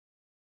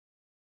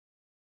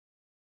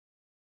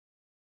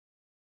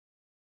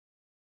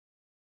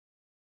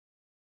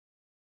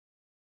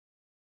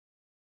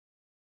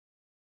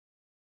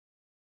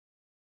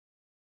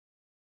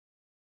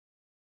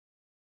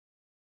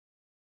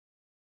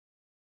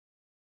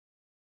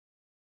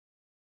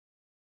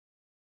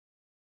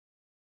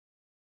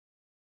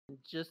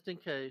just in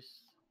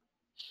case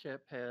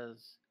Shep has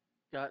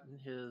gotten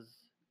his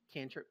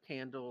cantrip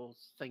candle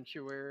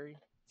sanctuary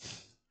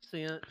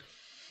scent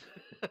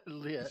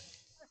lit.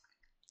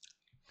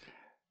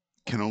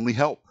 Can only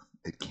help.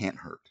 It can't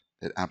hurt.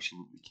 It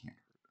absolutely can't.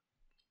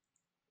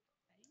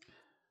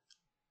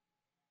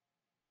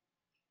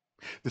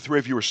 The three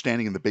of you are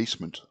standing in the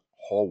basement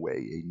hallway,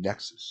 a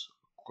nexus,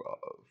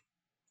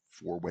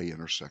 four-way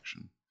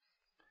intersection.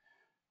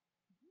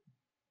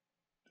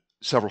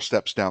 Several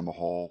steps down the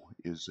hall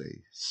is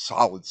a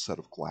solid set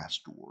of glass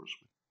doors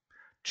with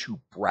two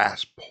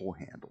brass pull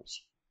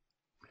handles.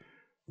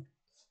 It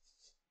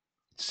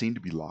seemed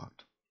to be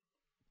locked.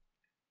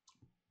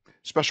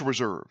 Special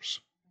Reserves,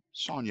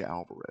 Sonia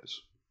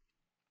Alvarez,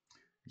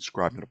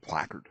 inscribed in a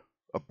placard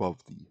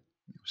above the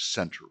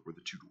center where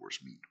the two doors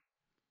meet.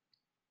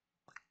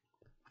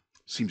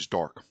 Seems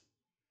dark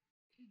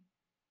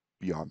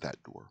beyond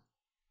that door.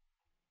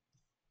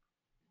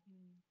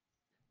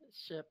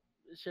 Shep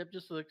Shep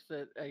just looks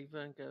at Ava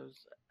and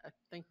goes, "I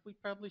think we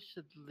probably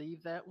should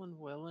leave that one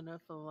well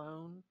enough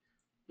alone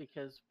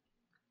because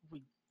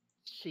we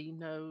she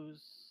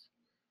knows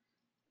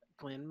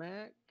Glen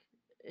Mac,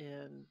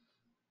 and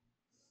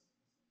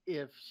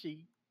if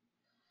she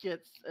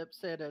gets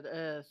upset at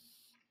us,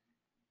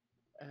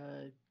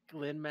 uh,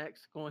 Glen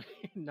Mac's going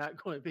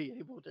not going to be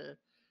able to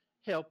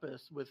help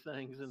us with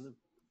things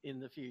in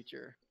the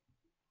future.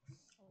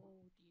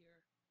 Oh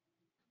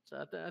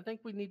dear. So I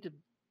think we need to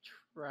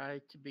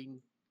try to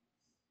be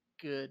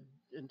good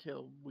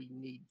until we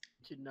need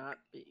to not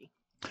be."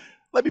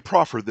 Let me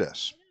proffer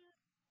this.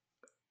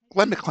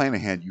 Glenn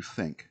McClanahan, you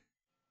think,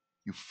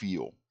 you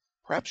feel,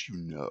 perhaps you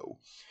know,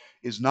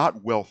 is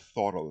not well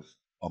thought of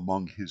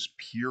among his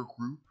peer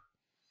group.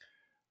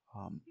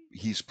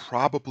 He's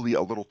probably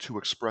a little too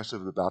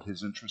expressive about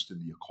his interest in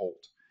the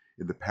occult,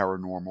 in the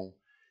paranormal,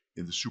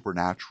 in the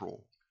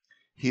supernatural.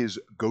 His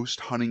ghost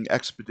hunting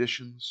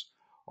expeditions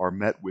are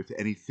met with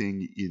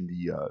anything in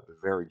the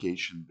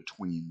variegation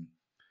between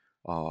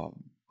a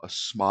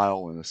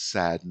smile and a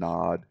sad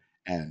nod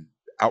and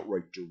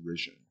outright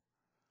derision.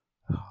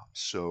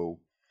 So,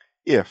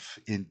 if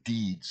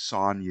indeed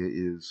Sonia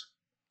is,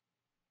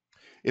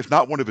 if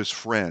not one of his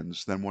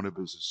friends, then one of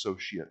his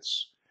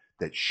associates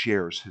that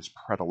shares his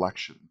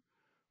predilection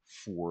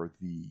for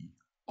the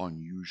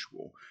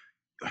unusual,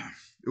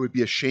 it would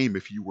be a shame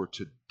if you were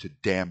to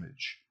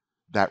damage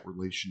that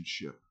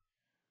relationship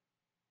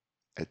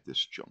at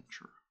this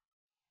juncture.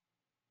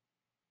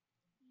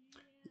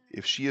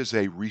 If she is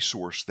a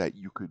resource that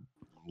you could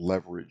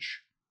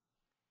leverage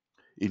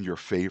in your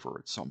favor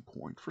at some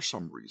point for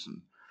some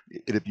reason,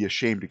 it'd be a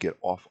shame to get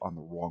off on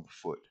the wrong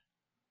foot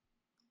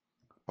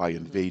by Hmm.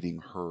 invading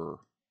her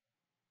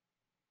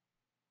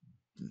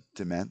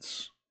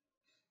demesne.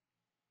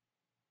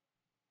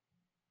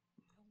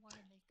 I don't want to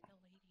make the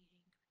lady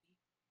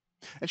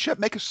angry. And Shep,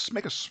 make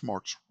a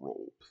smarts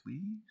roll,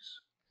 please.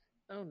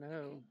 Oh Okay.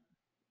 no,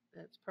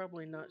 that's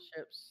probably not Ooh.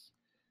 Shep's.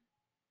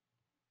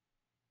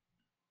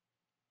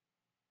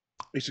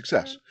 A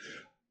success.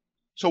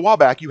 So a while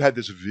back, you had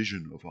this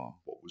vision of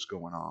what was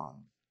going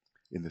on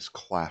in this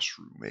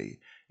classroom.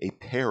 A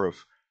pair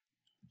of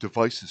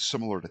devices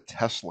similar to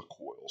Tesla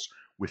coils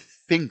with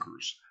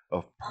fingers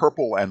of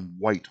purple and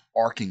white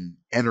arcing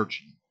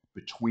energy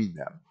between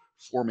them,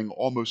 forming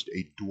almost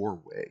a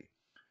doorway.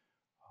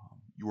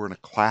 You were in a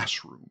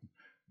classroom.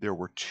 There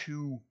were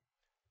two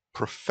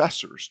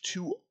professors,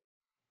 two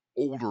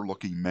older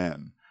looking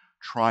men,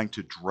 trying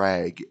to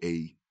drag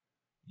a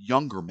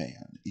younger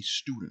man, a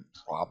student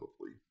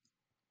probably,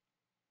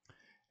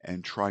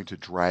 and trying to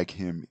drag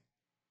him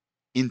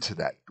into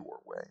that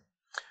doorway.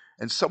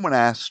 And someone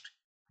asked,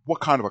 "What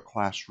kind of a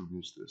classroom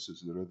is this?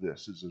 Is it a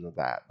this? Is it a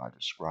that?" And I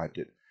described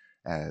it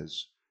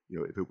as,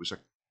 if it was a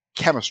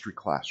chemistry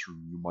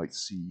classroom, you might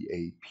see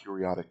a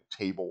periodic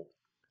table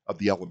of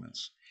the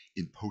elements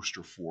in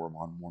poster form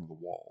on one of the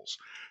walls.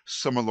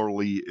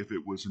 Similarly, if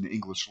it was an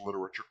English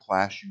literature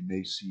class, you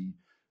may see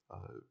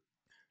uh,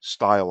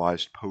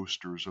 stylized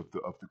posters of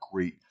the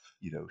great,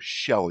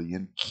 Shelley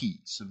and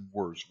Keats and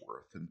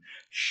Wordsworth and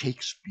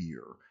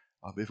Shakespeare.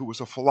 If it was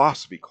a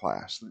philosophy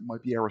class, then it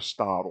might be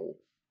Aristotle,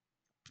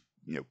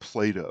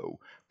 Plato,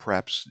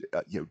 perhaps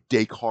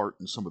Descartes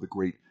and some of the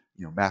great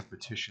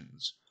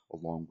mathematicians,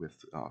 along with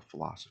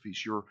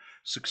philosophies. Your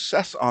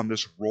success on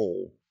this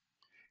role,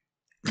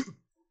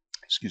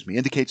 excuse me,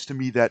 indicates to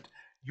me that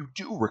you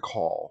do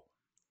recall,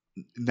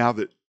 now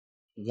that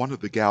one of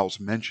the gals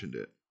mentioned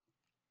it,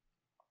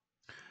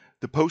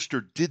 the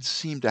poster did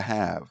seem to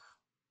have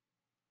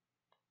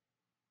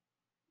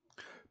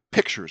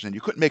pictures, and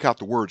you couldn't make out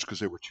the words because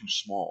they were too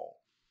small.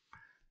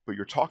 But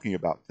you're talking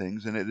about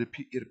things, and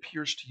it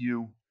appears to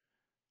you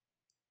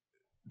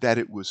that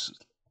it was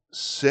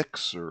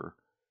six or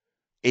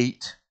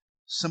eight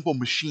simple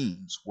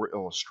machines were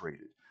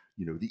illustrated.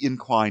 The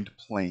inclined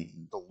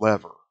plane, the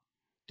lever,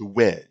 the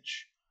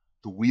wedge,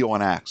 the wheel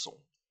and axle,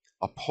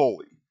 a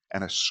pulley,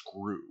 and a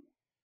screw.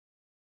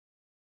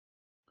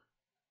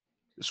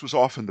 This was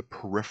off in the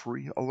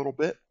periphery a little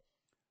bit,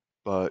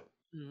 but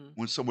Hmm.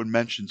 when someone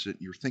mentions it,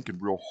 you're thinking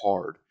real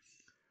hard.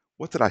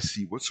 What did I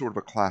see? What sort of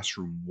a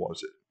classroom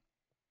was it?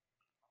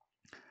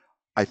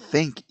 I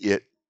think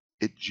it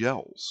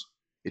gels.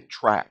 It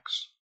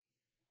tracks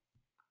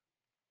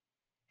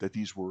that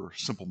these were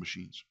simple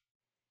machines.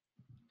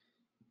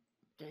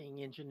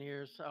 Dang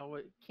engineers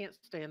always can't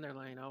stay in their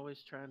lane,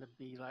 always trying to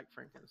be like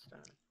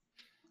Frankenstein.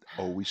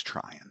 Always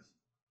trying.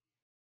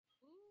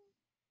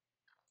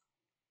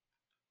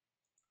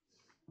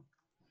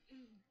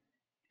 Ooh.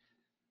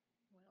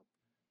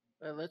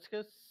 Well, Let's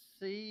go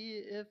see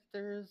if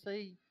there's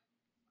a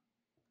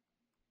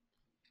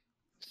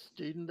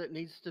student that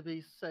needs to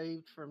be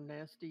saved from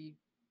nasty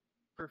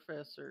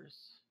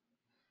professors.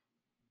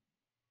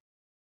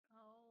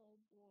 oh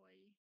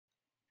boy.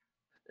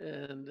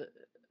 And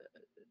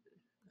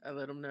I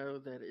let them know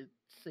that it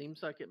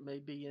seems like it may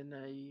be in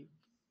a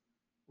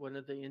one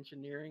of the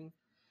engineering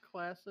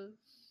classes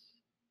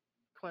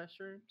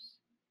classrooms.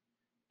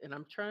 And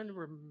I'm trying to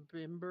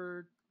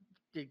remember,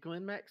 did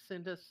Glenn Mack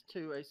send us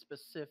to a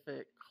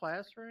specific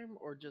classroom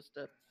or just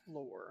a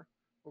floor?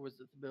 Or was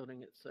it the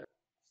building itself?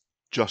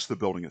 Just the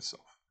building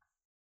itself.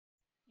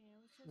 Yeah,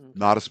 it was just the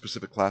Not a building.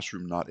 specific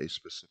classroom, not a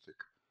specific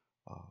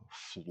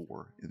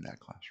floor So in that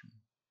classroom.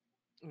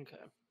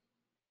 Okay.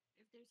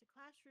 if there's a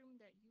classroom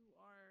that you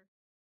are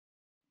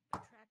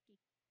attracted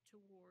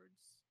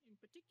towards in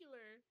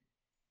particular,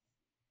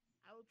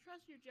 I will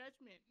trust your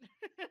judgment.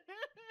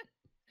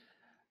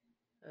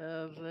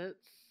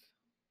 Let's.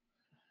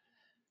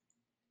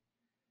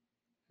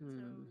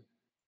 So, Hmm.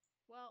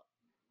 well,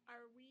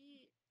 are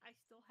we? I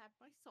still have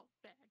my salt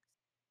bags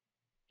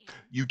and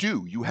You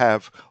do. You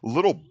have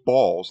little honey.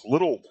 balls,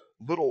 little.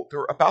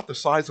 They're about the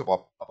size of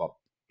a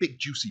big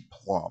juicy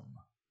plum.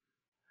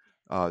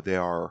 Yes. They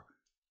are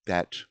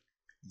that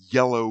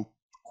yellow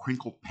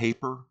crinkled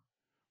paper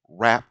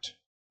wrapped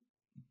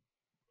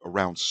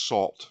around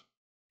salt,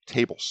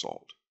 table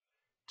salt,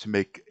 to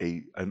make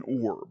an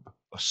orb,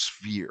 a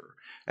sphere,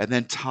 and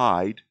then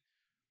tied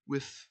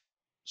with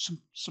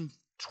some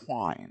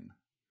twine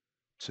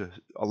to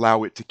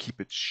allow it to keep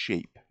its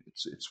shape,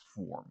 its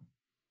form.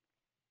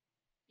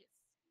 Yes.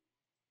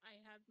 I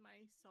have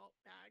my salt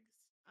bags.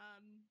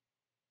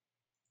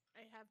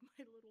 I have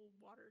my little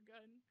water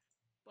gun,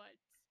 but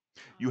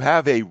You um,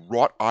 have a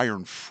wrought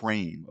iron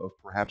frame of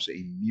perhaps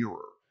a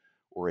mirror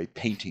or a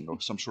painting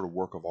of some sort of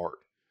work of art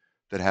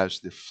that has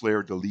the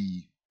fleur de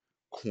lis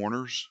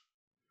corners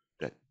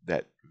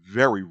that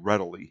very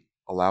readily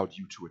allowed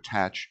you to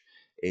attach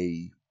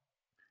a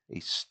a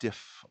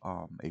stiff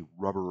a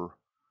rubber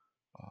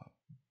uh,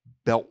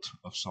 belt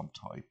of some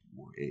type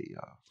or a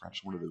it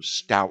perhaps one of has those stout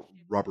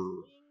membership rubber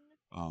sling.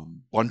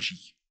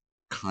 bungee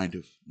kind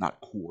of not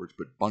cords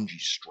but bungee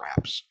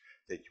straps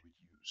that you would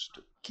use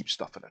to keep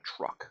stuff in a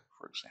truck,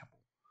 for example.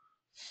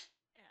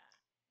 Yeah,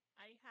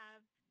 I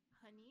have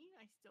honey.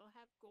 I still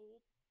have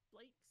gold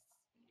flakes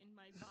in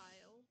my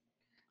vial.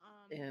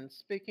 Um, And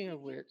speaking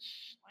of speaking of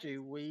which, what,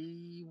 do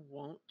we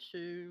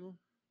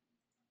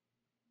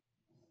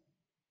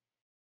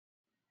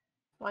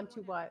I Want to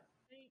want to what?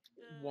 activate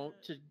want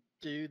the to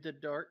do the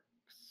dark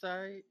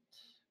site?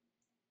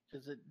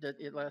 Because it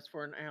to. lasts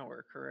for an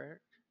hour,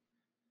 correct?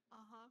 Uh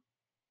huh.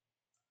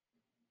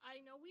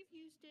 I know we've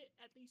used it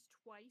at least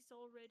twice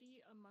already,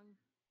 among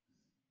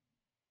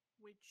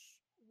which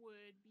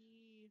would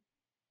be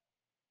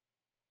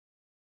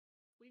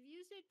we've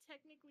used it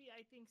technically.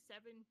 I think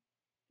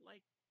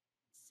like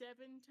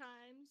 7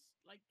 times,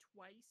 like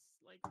twice,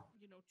 like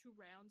two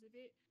rounds of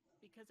it,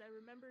 because I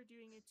remember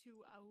doing it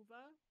to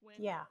Ahuva when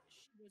Yeah.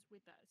 she was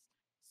with us.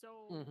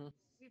 So Mm-hmm.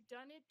 we've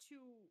done it to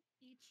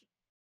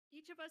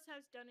each of us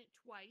has done it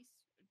twice.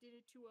 Did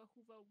it to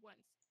Ahuva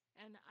once,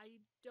 and I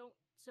don't.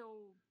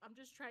 So I'm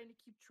just trying to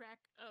keep track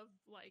of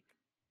like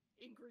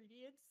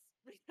ingredients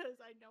because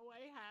I know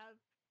I have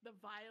the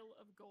vial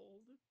of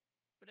gold,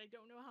 but I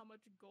don't know how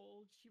much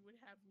gold she would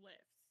have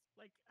left.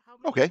 Like, how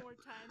many Okay, more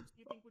times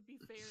do you think would be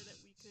fair that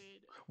we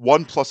could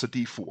one cast plus a this?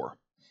 d4.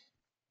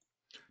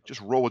 Just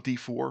Okay. roll a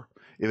d4.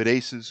 If it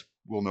aces,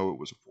 we'll know it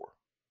was a 4.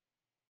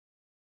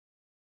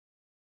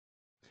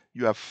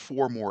 You have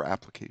 4 more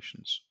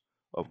applications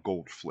of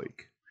gold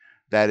flake.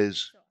 That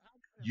is So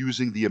I'll put a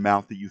using the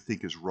amount that you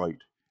think is right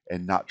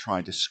and not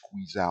trying to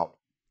squeeze out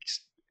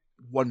just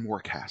one more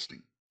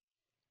casting.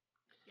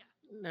 yeah.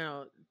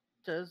 Now,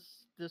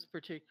 does this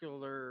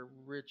particular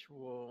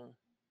ritual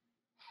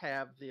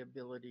have the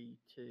ability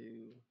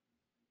to?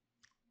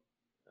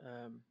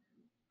 Because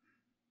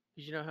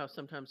you know how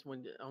sometimes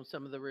when on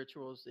some of the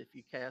rituals, if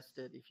you cast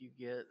it, if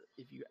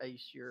you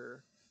ace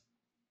your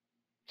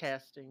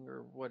casting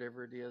or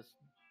whatever it is,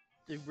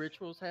 do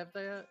rituals have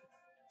that?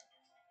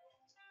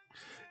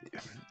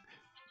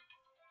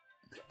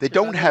 They Because I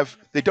don't know. have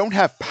they don't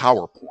have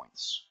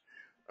powerpoints,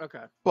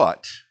 Okay.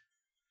 but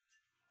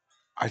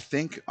I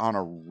think on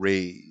a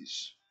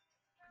raise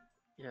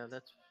Yeah,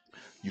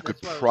 you could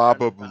that's what I was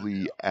trying to find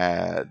probably out.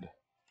 add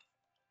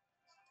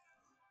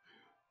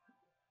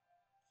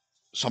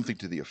something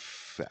to the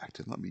effect.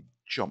 And let me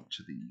jump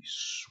to the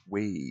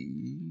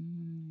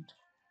suede.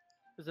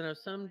 Because I know So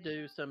some I do,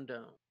 have some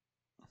don't.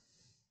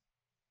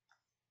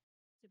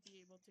 to be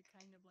able to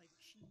kind of like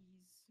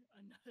cheese.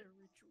 another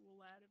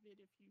ritual out of it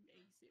if you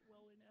ace it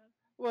well enough.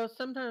 Well,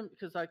 sometimes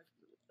because like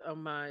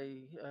on my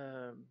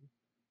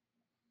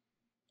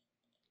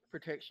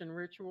protection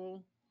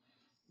ritual,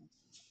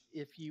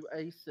 if you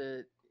ace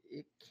it,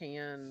 it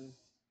can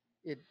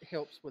it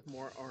helps with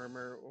more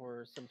armor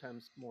or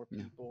sometimes more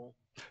Yeah. people.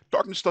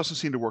 Darkness doesn't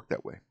seem to work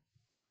that way.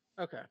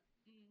 Okay.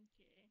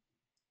 Okay.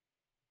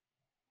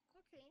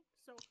 Okay.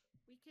 So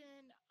we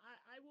can.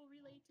 I will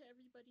relay to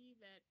everybody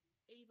that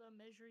Ava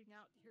measuring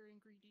out her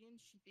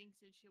ingredients. She thinks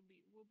that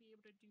we'll be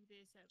able to do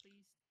this at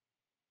least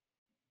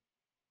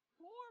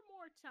four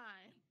more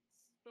times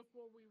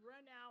before we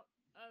run out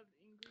of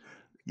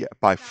ingredients. Yeah,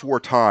 by Now, 4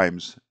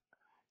 times,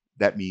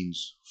 that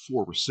means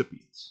 4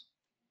 recipients.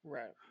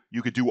 Right.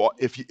 You could do all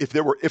yeah, if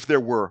there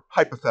were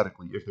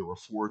hypothetically if there were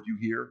 4 of you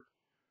here,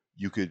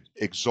 you could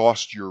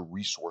exhaust your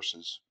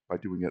resources by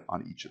doing it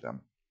on each of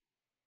them.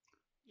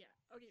 yeah.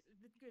 Okay,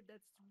 good.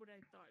 That's what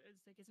I thought.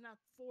 It's like it's not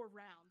 4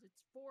 rounds; it's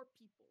 4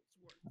 people's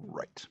worth.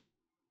 Right.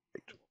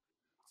 Right. Cool.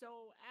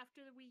 So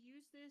after we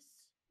use this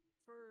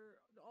for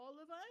all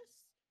of us,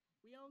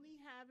 we only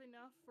have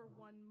enough for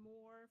one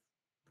more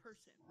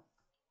person.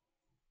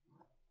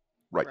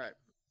 Right. Right.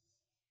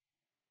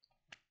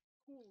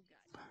 Cool,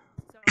 guys.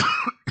 So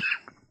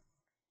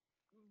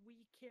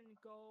we can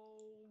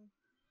go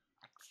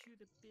to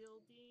the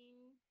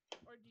building,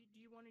 or do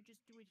you want to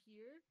just do it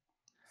here?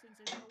 Since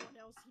there's no one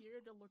else here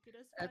to look at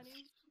us That's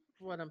funny.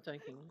 what I'm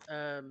thinking.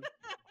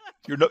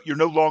 You're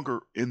no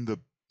longer in the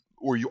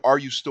or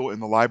you still in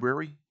the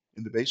library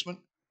in the basement?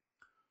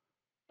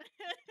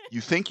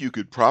 You think you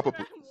could That's what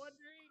probably I'm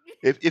wondering.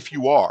 if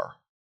you are,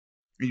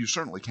 and you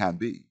certainly can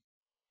be.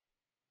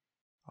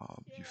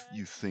 Yeah,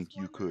 You I'm just think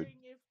you could.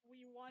 wondering if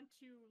we want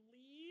to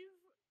leave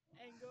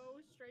and go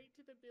straight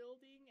to the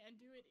building and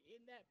do it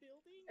in that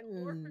building,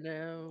 or if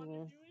we want to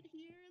No. do it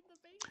here in the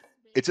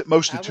basement. It's at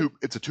most a I would. two.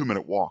 It's a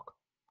 2-minute walk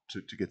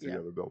to get to the Yeah.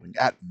 other building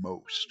at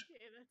most.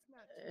 Okay, that's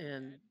not too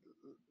And bad.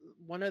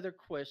 one other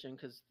question,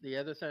 because the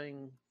other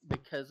thing,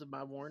 because of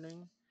my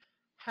warning,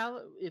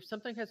 how if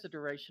something has a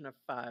duration of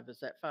 5, is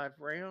that 5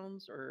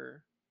 rounds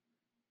or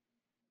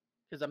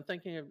because I'm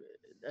thinking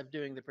of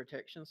doing the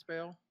protection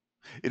spell.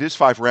 It is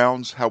 5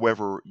 rounds.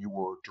 However,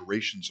 your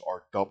durations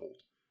are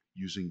doubled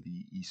using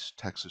the East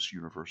Texas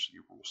University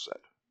rule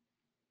set.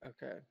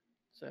 Okay.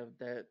 So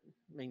that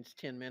means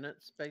 10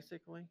 minutes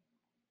basically.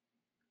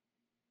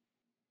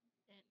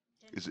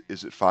 Ten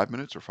Is it rounds. 5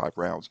 minutes or 5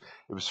 rounds?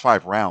 It was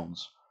 5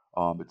 rounds.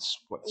 It's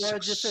what Well,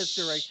 it just says six?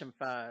 duration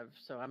 5,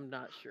 so I'm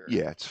not sure.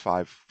 Yeah, it's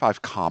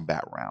five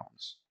combat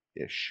rounds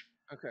ish.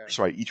 Okay.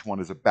 Sorry, each one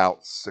is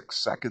about 6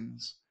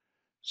 seconds.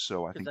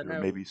 So I Because think I there are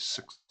know, maybe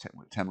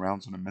 10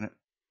 rounds in a minute.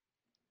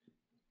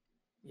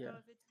 So yeah.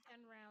 if it's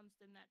 10 rounds,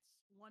 then that's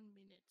 1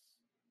 minute,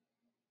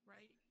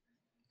 right?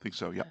 I think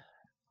so. Yep.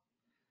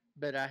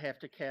 But I have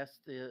to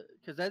cast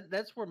because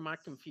that's where my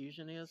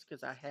confusion is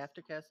because I have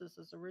to cast this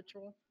as a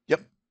ritual,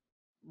 Yep.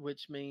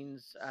 which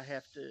means I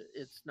have to.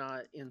 It's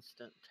not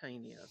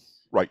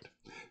instantaneous. Right.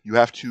 You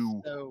have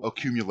to So,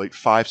 accumulate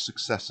 5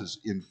 successes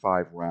in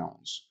 5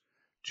 rounds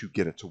to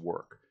get it to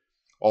work.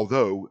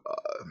 Although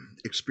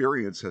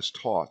experience has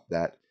taught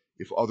that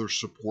if others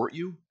support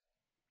you,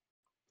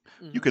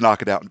 you hmm can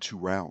knock it out in 2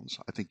 rounds.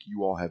 I think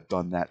you all have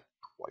done that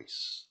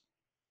twice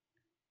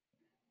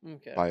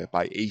okay,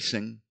 by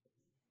acing,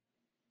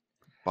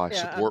 by yeah.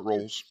 support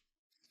rolls.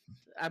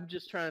 I'm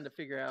just trying to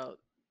figure out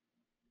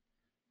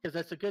because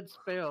that's a good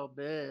spell,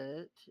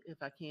 but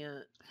if I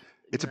can't,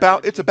 It's a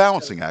use it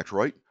balancing so act,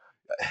 right?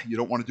 You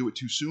don't want to do it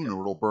too soon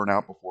or it'll burn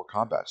out before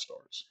combat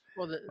starts.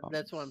 well, Um,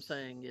 that's what I'm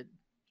saying.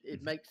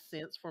 It mhm. makes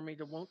sense for me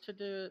to want to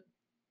do it,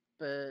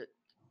 but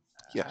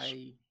Yes.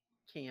 I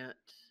can't.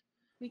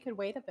 We could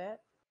wait a bit.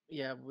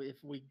 Yeah, if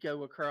we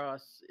go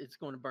across, it's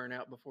going to burn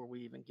out before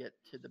we even get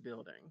to the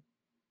building.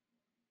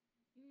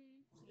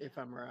 If Yeah.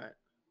 I'm right.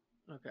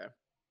 Okay.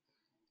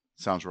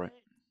 Sounds right.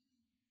 But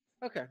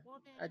Okay.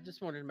 well I then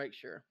just wanted to make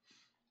sure.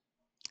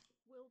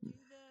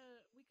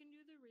 we can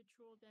do the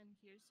ritual then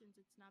here since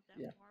it's not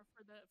that Yeah. far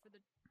for the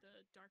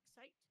dark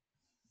site.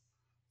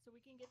 So we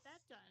can get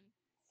that done.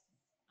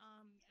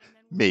 And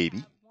then we'll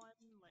Maybe. have one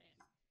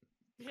land.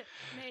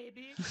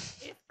 Maybe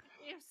if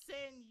if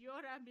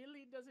Senora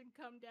Millie doesn't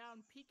come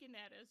down peeking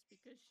at us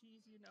because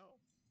she's,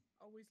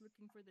 always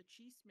looking for the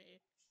chisme,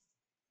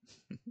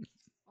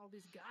 all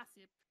this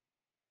gossip.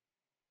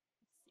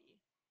 Let's see.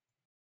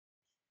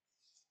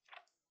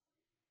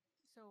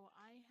 So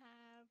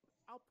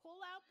I'll pull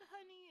out the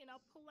honey and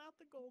I'll pull out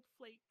the gold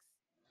flakes,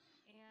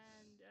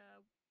 and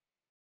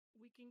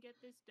we can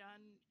get this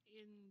done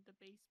in the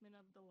basement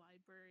of the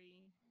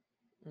library,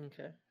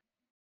 Okay.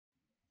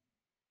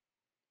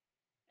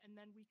 and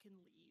then we can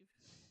leave.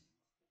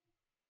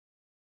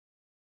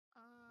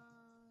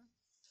 Uh,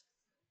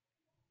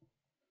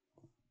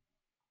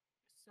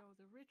 so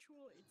the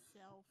ritual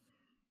itself,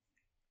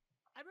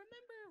 I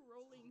remember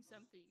rolling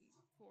something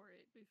for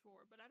it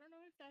before, but I don't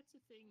know if that's a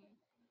thing.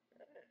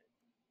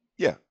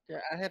 Yeah. Yeah,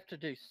 I have to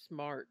do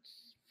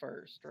smarts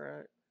first,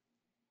 right?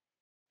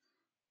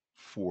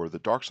 For the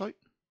dark side?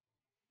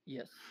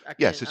 Yes, I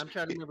Yes, can't. I'm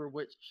trying to remember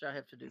which I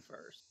have to do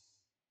first.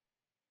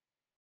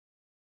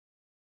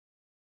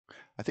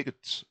 I think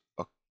it's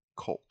a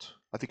cult.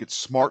 I think it's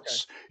Okay.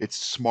 smarts. It's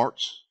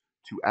smarts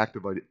to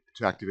activate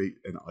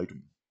an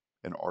item,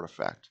 an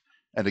artifact.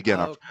 And again,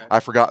 Oh, I've okay.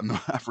 I've forgotten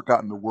I've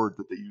forgotten the word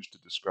that they use to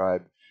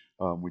describe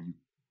when you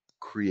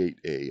create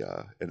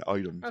an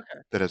item Okay.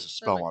 that has a That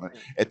spell makes on it.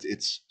 sense.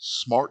 It's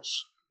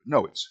smarts.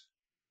 No, it's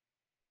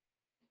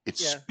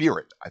Yeah.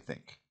 spirit. I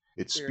think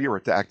it's Spirit.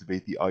 spirit to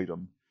activate the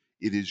item.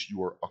 It is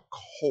your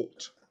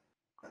occult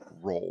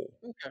roll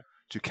Okay.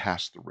 to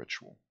cast the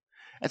ritual.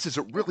 And since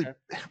it really Okay.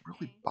 it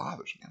really Okay.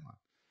 bothers me,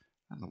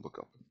 I'm gonna look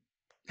up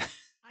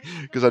I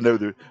because still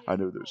have my I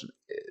know there's occult. an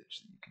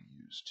edge that you can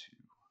use too.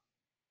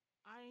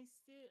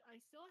 I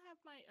still have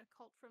my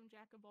occult from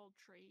Jack of all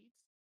trades.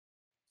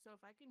 So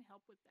if I can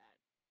help with that,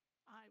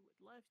 I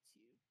would love to.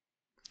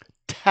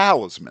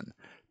 Talisman,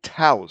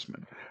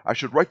 talisman. I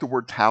should write the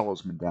word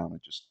talisman down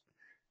and just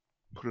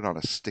put it on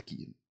a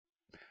sticky and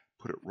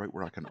put it right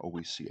where I can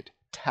always see it.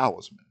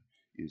 Talisman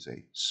is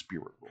a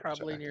spirit roll to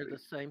Probably near the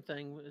activate. same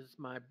thing as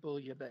my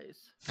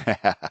base.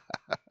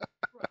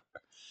 Right.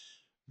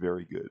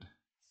 Very good.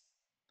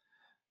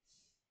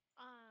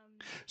 Um.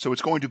 So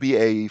it's going to be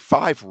a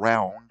 5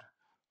 round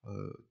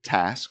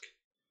task,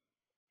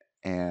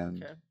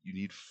 and Okay. you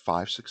need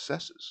 5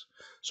 successes.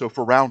 So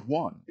for round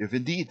one, if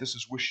indeed this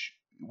is what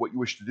you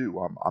wish to do,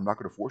 I'm not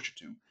going to force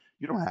you to.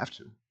 You don't have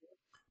to.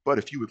 But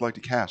if you would like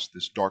to cast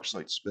this dark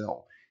sight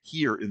spell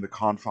here in the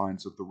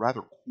confines of the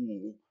rather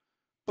cool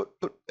but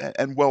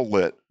and well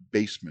lit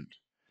basement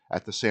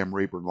at the Sam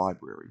Rayburn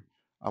Library,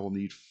 I will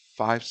need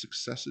 5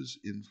 successes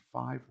in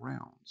 5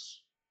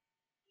 rounds.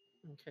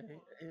 Okay.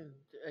 And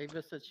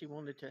Ava said she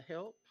wanted to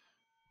help.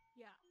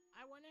 Yeah,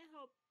 I want to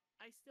help.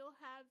 I still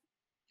have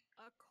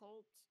a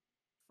cult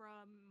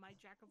from my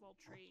jack of all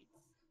trades.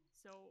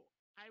 So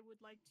I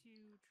would like to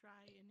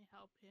try and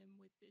help him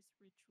with this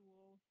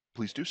ritual.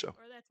 Please do so.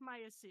 Or that's my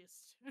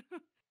assist.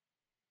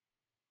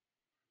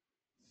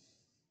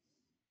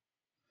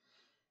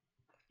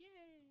 Yay.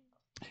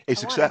 A I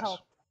want to success. help,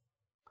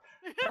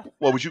 but,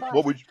 What I'm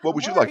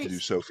would you like to worried. do,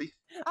 Sophie?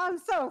 I'm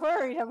so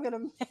worried I'm going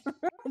to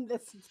ruin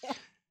this again.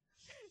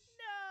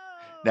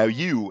 Now, No.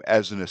 you,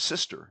 as an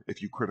assister,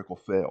 if you critical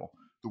fail,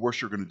 the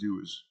worst you're going to do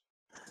is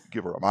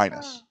give her a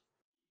minus. Oh,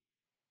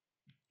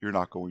 You're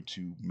not going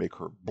to make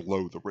her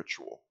blow the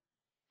ritual.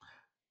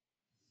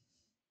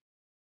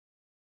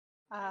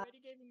 I uh, already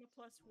gave him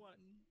a +1.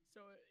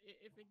 So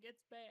if it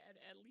gets bad,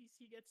 at least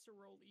he gets to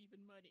roll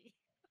even money.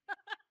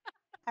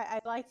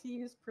 I'd like to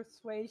use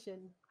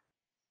persuasion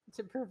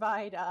to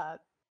provide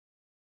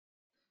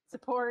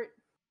support.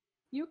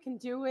 You can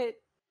do it.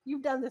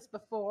 You've done this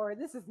before.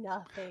 This is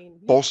nothing.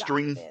 You've got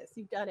Bolstering, this.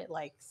 You've done it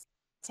like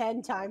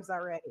 10 times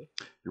already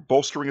you're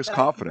bolstering his that I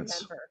can confidence.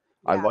 remember.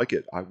 I Yeah. like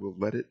it. I will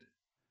let it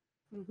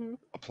Mm-hmm.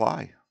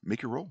 apply.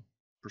 Make your roll.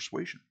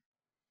 Persuasion.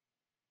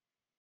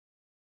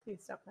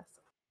 Please don't mess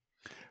up.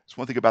 It's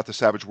one thing about the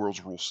Savage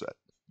Worlds rule set.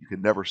 You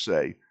can never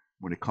say,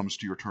 when it comes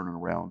to your turning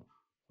around,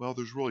 well,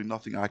 there's really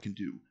nothing I can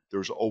do.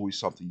 There's always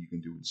something you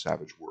can do in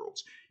Savage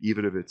Worlds.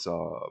 Even if it's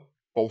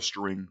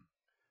bolstering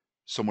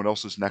someone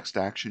else's next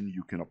action,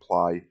 you can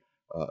apply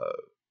uh,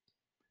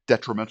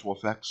 detrimental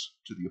effects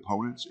to the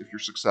opponents if you're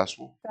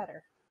successful.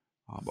 Better.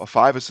 A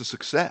 5 is a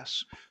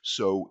success.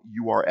 So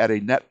you are at a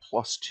net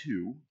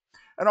 +2.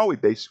 And all we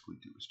basically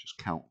do is just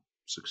count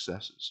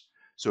successes.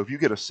 So if you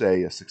get a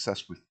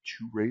success with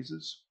 2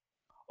 raises,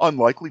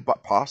 unlikely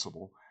but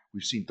possible.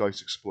 We've seen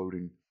dice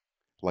exploding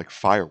like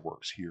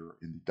fireworks here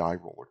in the die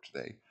roller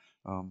today.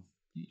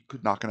 You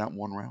could knock it out in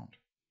 1 round.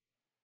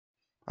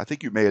 I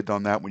think you may have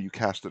done that when you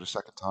cast it a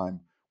second time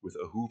with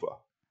Ahuva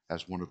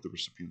as one of the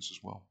recipients as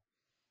well.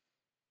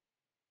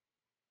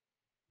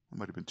 It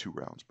might have been 2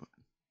 rounds, but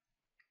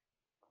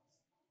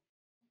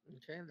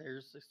Okay.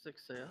 There's a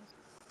success.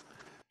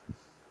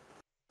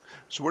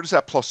 so where does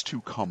that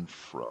 +2 come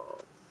from?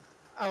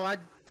 Oh,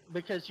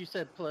 because you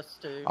said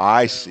 +2,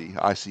 I so see.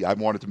 I see. I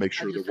wanted to make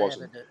I sure just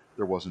added it.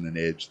 there wasn't an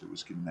edge that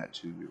was giving that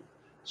to you.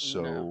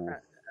 No, So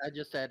I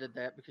just added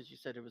that because you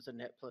said it was a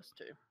net +2.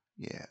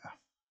 yeah.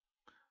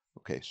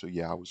 Okay. So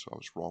yeah, I was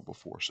wrong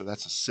before. So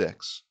that's a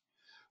 6.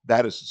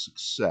 That is a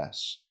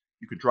success.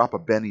 You could drop a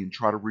Benny and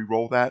try to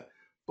re-roll that,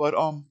 but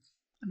I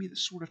mean,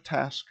 this sort of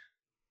task,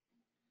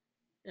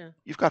 Yeah.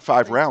 you've got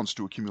 5 rounds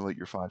Basically, to accumulate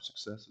your 5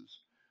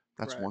 successes.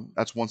 That's right. one.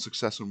 That's one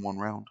success in 1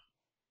 round.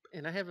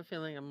 And I have a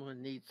feeling I'm going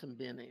to need some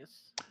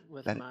bennies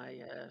with That my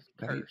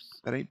that ain't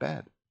curse. that ain't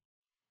bad.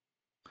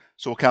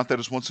 So we'll count that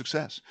as one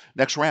success.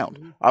 Next round,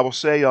 Hmm. I will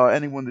say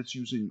anyone that's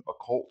using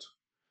occult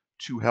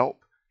to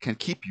help can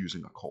keep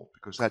using occult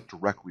because that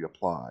directly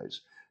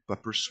applies.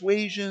 But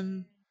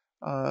persuasion,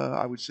 Yay.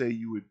 I would say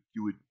you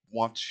would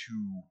want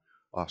to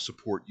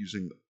support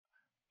using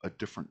a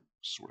different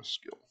sort of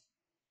skill.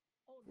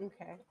 Oh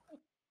Okay. no.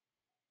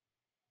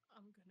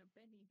 I'm gonna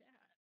Benny that.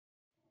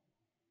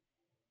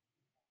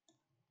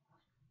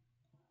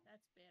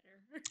 That's better.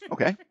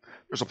 Okay,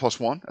 there's a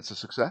 +1. That's a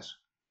success.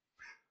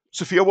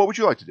 Sophia, what would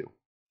you like to do?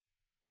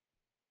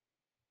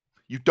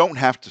 You don't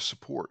have to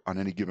support on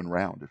any given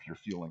round if you're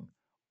feeling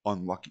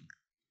unlucky.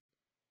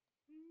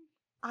 Mm,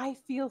 I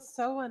feel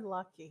so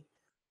unlucky.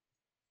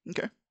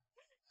 Okay.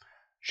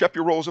 Shep,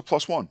 your roll is a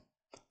 +1.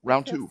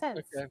 Round Makes no 2.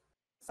 sense. Okay.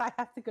 'Cause I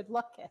have the good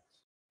luck catch.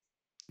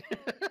 oh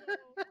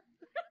no.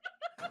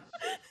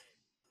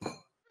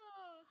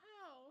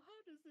 Oh, how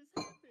does this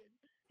happen?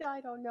 I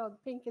don't know.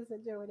 Pink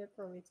isn't doing it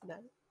for me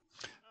tonight.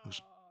 Oh,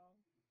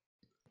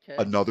 Okay.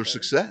 Another So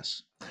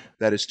success.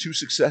 That is 2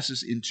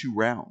 successes in 2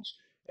 rounds.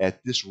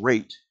 At this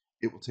rate,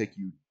 it will take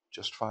you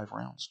just 5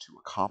 rounds to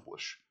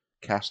accomplish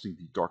casting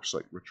the dark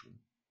sight ritual.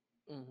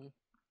 hmm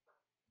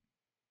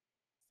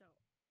so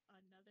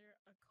another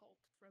occult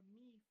from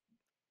me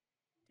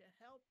to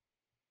help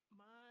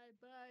my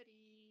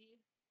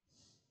buddy.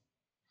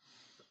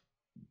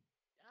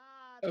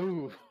 Ah, that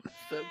Oh, was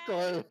so bad.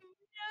 close.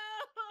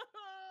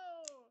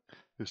 No,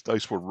 His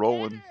dice were that's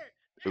rolling. better.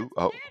 Ooh, That's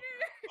oh,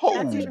 better.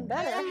 That's oh, even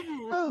better.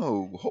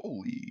 oh,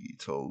 holy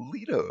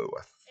Toledo!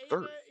 A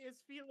Ava is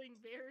feeling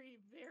very,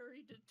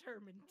 very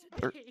determined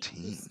today. You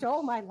 13.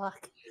 stole my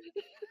luck.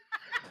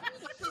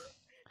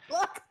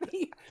 Luck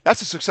me.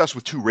 That's a success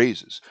with 2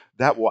 raises.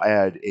 That will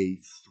add a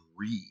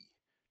 3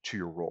 to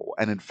your roll.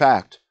 And in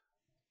fact,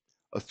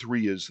 a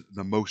 3 is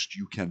the most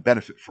you can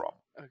benefit from.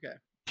 Okay.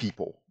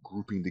 People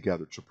grouping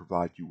together to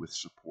provide you with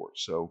support.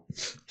 So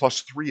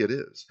 +3 it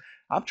is.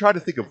 I'm trying to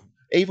think of,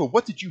 Ava,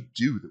 what did you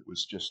do that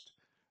was just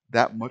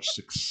that much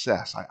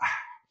success?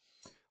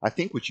 I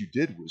think what you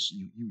did was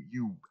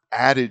you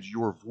added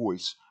your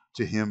voice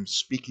to him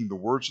speaking the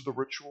words of the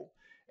ritual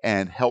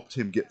and helped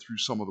him get through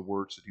some of the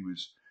words that he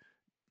was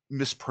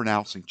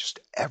mispronouncing just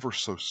ever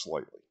so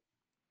slightly.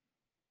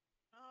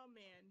 Oh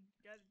man,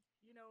 got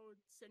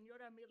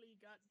Senora Millie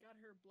got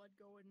her blood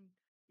going.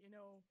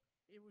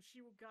 She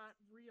got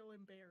real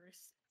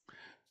embarrassed.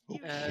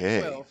 Okay.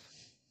 12.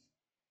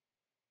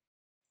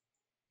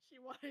 She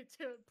wanted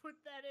to put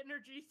that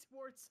energy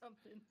towards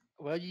something.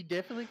 Well, you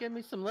definitely gave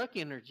me some luck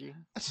energy.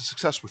 That's a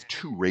success with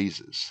 2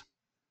 raises.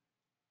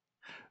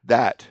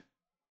 That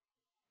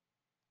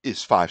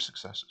is 5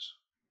 successes.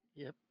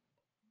 Yep.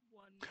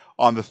 One.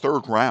 On the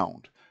 3rd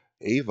round,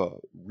 Ava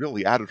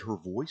really added her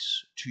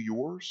voice to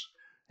yours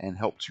and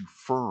helped to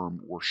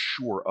firm or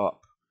shore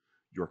up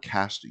your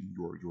casting,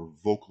 your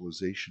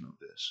vocalization of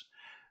this.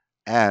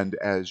 And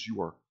as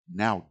you are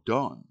now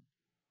done,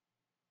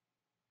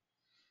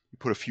 you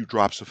put a few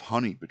drops of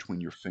honey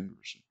between your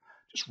fingers and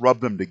just rub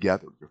them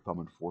together, your thumb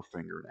and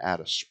forefinger, and add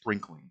a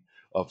sprinkling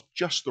of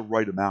just the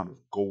right amount of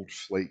gold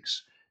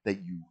flakes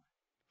that you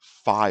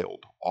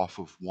filed off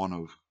of one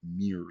of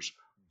Mir's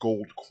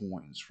gold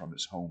coins from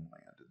his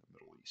homeland in the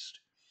Middle East.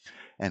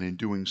 And in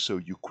doing so,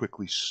 you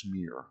quickly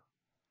smear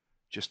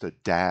just a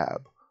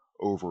dab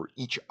over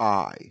each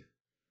eye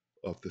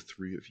of the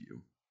 3 of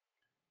you.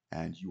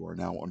 And you are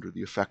now under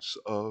the effects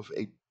of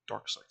a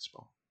dark sight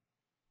spell.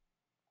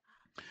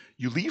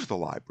 You leave the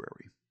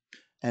library,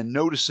 and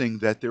noticing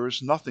that there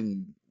is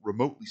nothing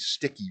remotely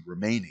sticky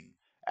remaining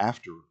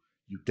after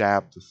you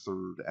dab the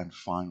 3rd and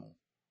final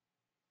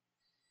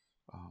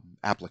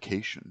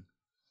application,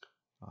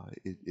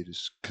 it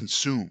is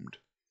consumed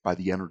by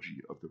the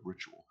energy of the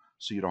ritual.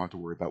 So you don't have to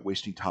worry about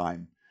wasting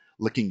time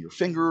licking your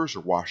fingers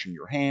or washing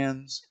your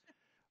hands.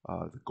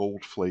 The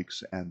gold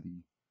flakes and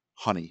the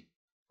honey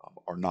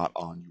are not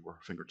on your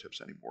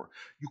fingertips anymore.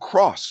 You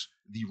cross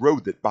the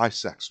road that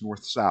bisects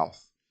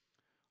north-south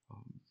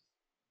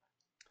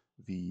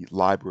the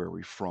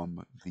library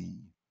from the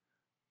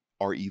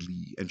R.E.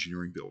 Lee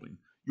Engineering Building.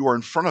 You are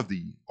in front of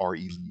the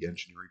R.E. Lee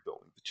Engineering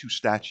Building. The 2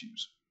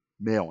 statues,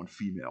 male and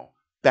female,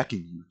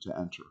 beckon you to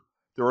enter.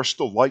 There are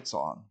still lights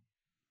on.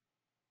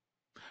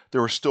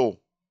 There are still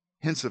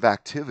hints of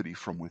activity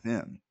from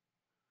within.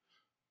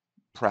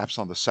 Perhaps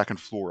on the 2nd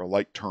floor, a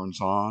light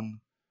turns on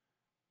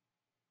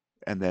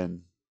and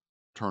then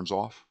turns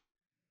off.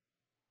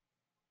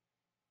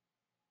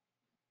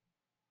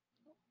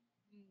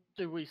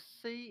 Do we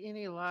see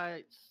any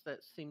lights that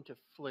seem to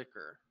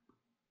flicker?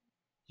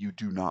 You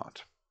do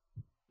not.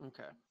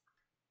 Okay.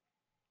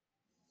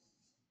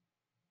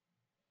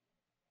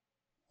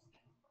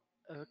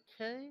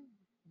 Okay.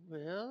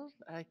 Well,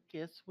 I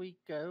guess we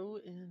go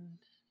and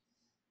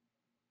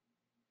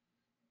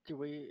do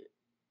we?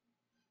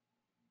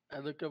 I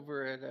look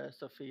over at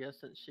Sophia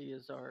since she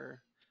is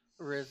our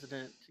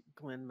resident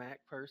Glen Mac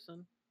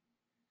person.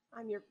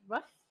 I'm your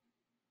what?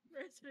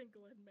 Resident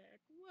Glen Mac.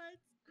 What?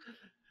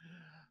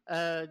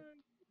 Uh, Oh,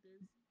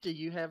 goodness. do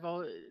you have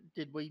all?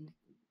 Did we?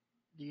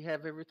 Do you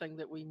have everything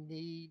that we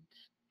need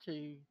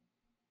to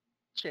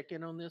check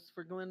in on this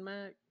for Glen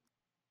Mac?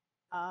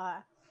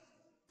 Uh,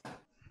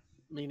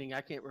 Meaning,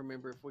 I can't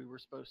remember if we were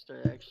supposed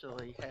to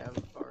actually have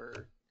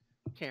our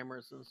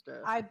cameras and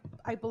stuff.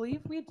 I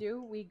believe we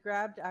do.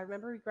 I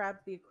remember we grabbed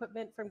the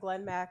equipment from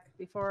Glen Mac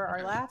before our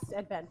Okay. last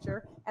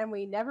adventure, and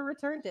we never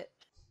returned it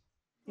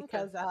Okay.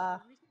 because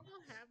We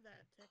still have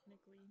that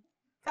technically.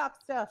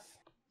 cop stuff,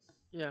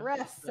 Yeah.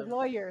 arrests, and So,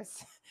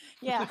 lawyers.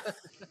 Yeah.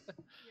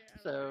 Yeah,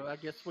 so I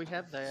right. guess we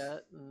have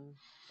that, and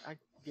I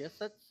guess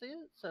that's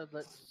it. So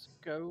let's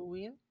go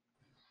in.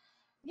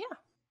 Yeah.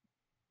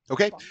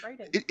 Okay, Walk right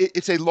in.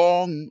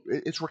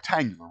 it's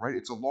rectangular, right?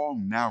 It's a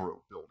long,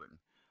 narrow building.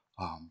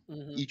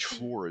 Hmm. Each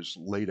floor is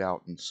laid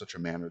out in such a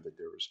manner that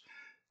there's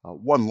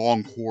one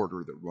long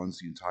corridor that runs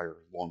the entire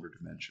longer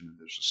dimension, and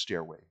there's a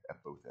stairway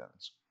at both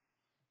ends.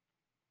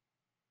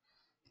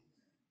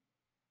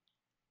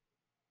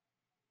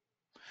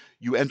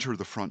 You enter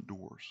the front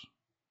doors.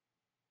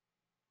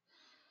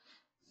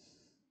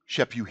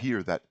 Shep, you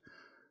hear that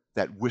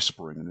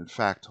whispering, and in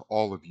fact,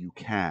 all of you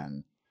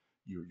can.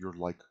 You're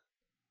like,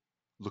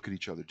 look at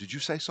each other. Did you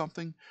say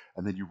something?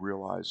 And then you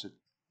realize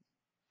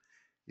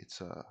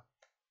it's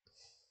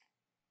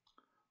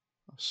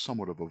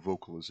somewhat of a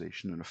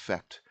vocalization, an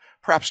effect,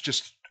 perhaps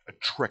just a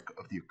trick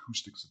of the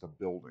acoustics of the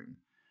building,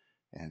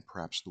 and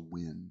perhaps the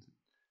wind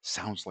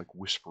sounds like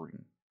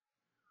whispering.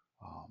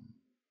 Um,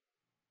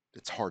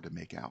 it's hard to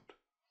make out.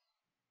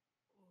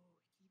 Oh,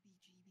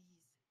 heebie-jeebies.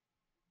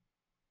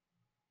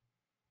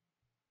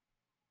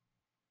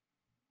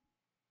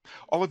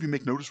 All of you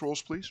make notice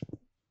rolls, please. I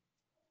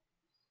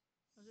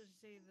was going to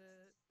say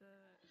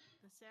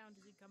the sound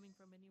isn't coming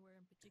from anywhere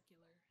in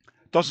particular.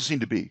 Doesn't seem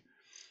to be.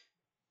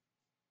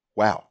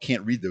 Wow,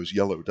 can't read those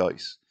yellow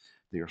dice.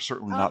 They are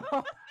certainly not.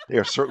 Oh, They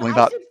are certainly I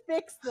not. should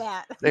fix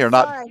that. They are I'm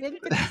not. sorry, I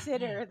didn't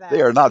consider that.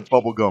 They are not Change the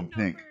bubblegum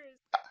pink. numbers.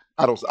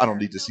 I don't. I don't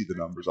Change need the to see the numbers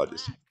numbers. to I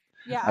just. black.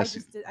 Yeah, I I see.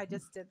 just did. I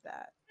just did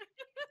that.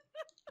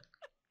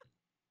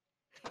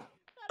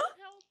 That'll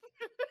help.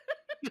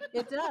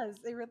 It does.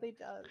 It really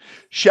does.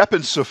 Shep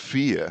and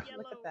Sophia.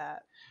 Yellow. Look at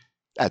that.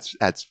 That's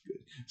good.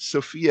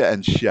 Sophia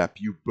and Shep,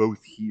 you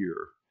both hear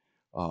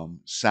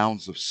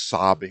sounds of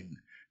sobbing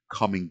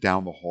coming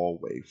down the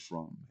hallway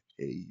from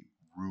a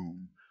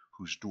room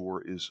whose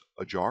door is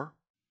ajar.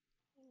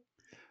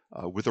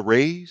 With a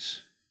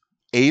raise,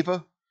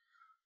 Ava,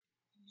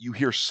 you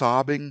hear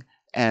sobbing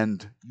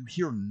and you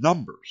hear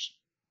numbers.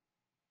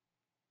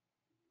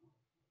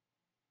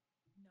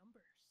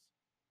 Numbers.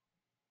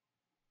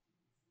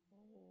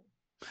 Oh.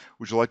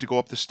 Would you like to go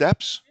up the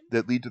steps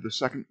that lead to the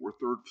second or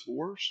third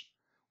floors?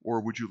 Or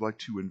would you like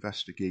to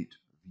investigate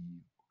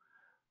the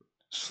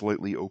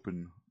slightly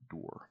open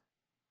door?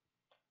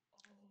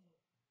 Oh.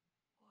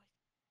 Boy,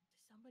 does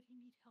somebody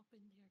need help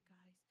in there,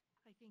 guys?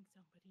 I think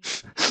somebody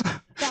needs help.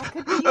 That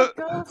could be a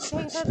ghost,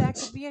 Ava. That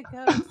could be a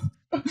ghost.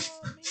 Oh,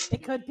 maybe.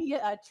 It could be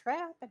a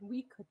trap, and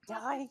we could But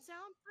die. it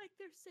sounds like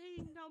they're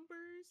saying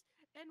numbers,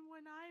 and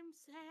when I'm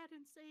sad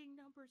and saying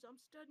numbers, I'm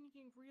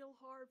studying real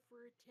hard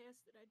for a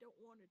test that I don't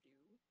want to do.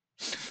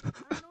 I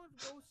don't know if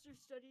ghosts are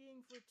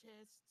studying for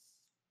tests.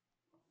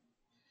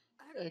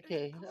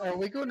 Okay, Come are on,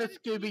 we going to gotta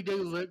keep Scooby Doo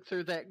this. look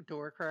through that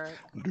door crack?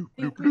 Bloop,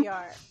 I bloop, think we bloop.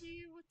 are.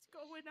 See what's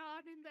going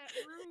on in that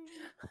room.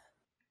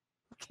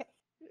 Okay.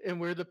 And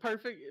we're the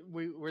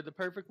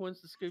perfect ones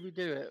to Scooby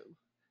Doo it.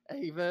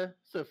 Ava,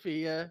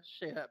 Sophia,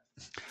 Shep.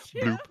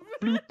 Bloop,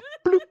 bloop,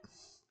 bloop.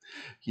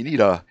 You need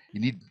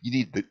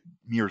the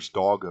Mears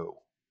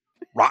doggo,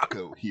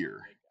 Rocco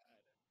here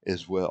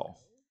as well.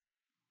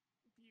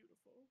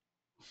 Beautiful.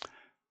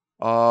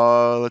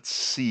 Let's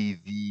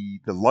see.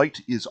 The light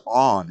is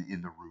on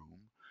in the room.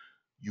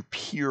 You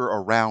peer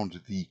around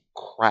the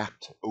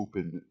cracked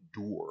open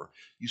door.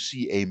 You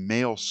see a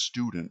male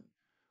student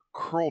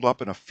curled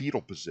up in a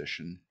fetal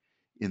position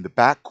in the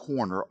back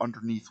corner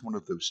underneath one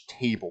of those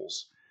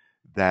tables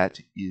that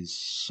is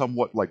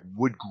somewhat like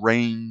wood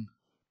grain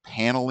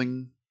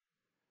paneling.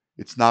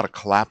 It's not a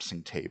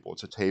collapsing table.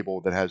 It's a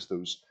table that has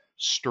those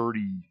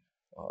sturdy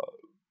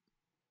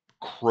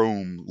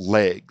chrome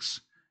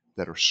legs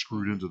that are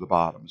screwed Mhm. into the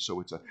bottom. So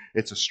it's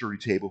a sturdy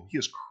table. He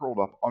is curled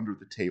up under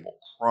the table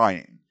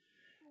crying,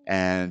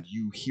 and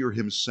you hear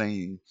him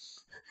saying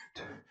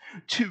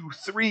 2,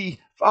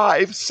 3,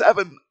 5,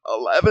 7,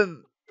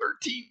 11,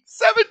 13,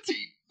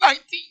 17,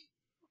 19,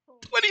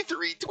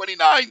 23,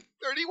 29,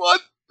 31,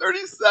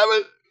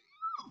 37,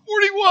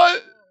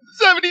 41,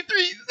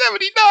 73,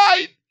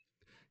 79.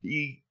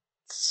 He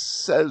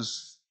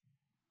says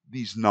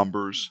these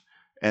numbers,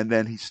 and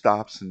then he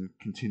stops and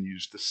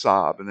continues to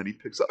sob, and then he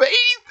picks up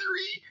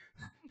 83,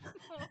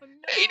 Oh, no.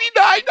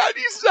 89,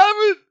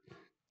 97,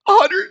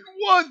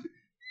 101,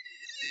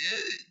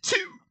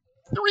 2,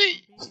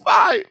 3,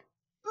 5,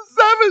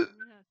 7.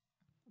 Yeah.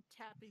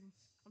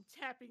 I'm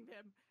tapping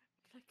them.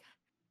 Like,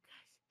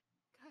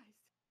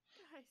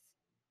 guys.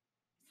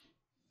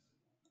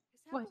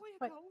 Is that What? boy a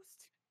What?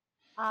 ghost?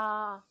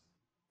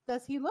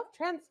 Does he look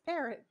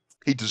transparent?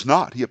 He does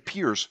not. He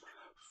appears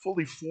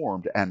fully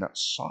formed and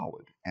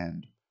solid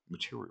and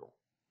material.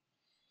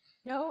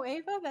 No,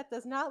 Ava, that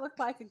does not look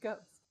like a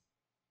ghost.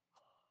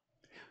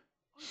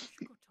 Oh, you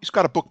should go He's talk.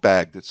 got a book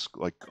bag that's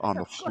like on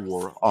the Of course.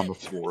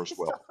 floor as Just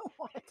well. don't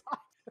want to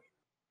talk.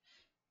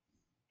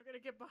 I'm gonna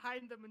get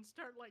behind them and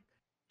start like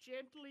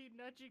gently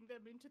nudging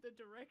them into the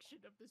direction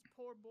of this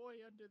poor boy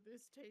under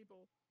this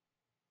table.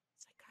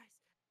 It's like,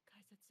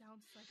 guys, it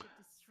sounds like a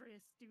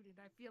distressed student.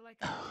 I feel like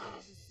I'm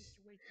in this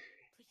situation.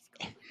 Please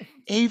go.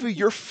 Ava,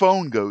 your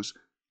phone goes.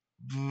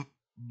 "Bzz,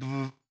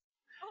 bzz."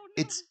 Oh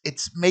no.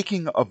 It's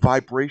making a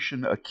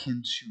vibration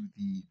akin to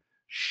the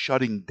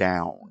shutting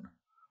down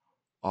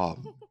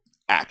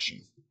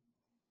action,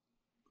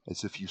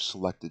 as if you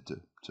selected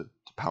to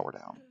power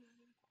down.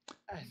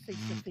 I see,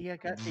 Sophia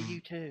got to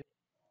you too.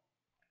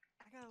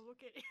 I gotta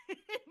look at it.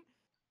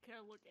 Can I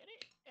look at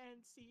it and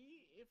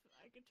see if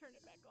I can turn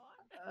it back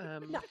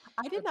on? No, Um,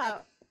 I did not about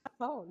touch my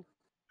phone.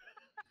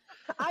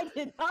 I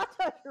did not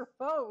touch your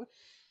phone.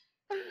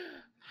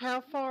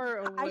 how far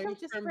I away don't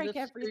just from break the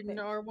student everything.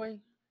 are we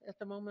at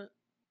the moment?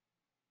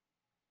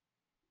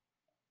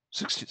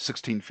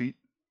 16 feet.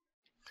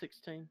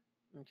 16.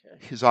 Okay.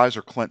 His eyes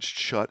are clenched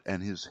shut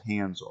and his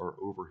hands are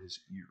over his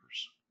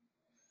ears.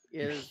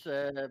 Is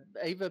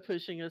Ava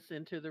pushing us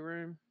into the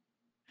room?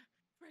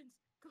 Friends,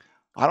 go,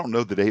 I go. don't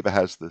know that Ava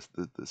has the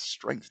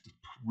strength to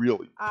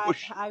really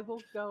push you. I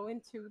will go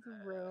into the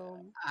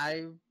room.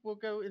 I will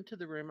go into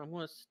the room. I'm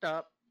going to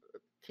stop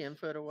 10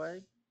 foot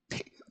away.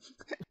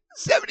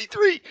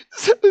 73,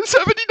 79,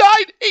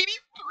 83,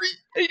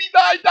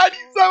 89,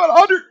 97,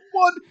 100,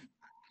 1,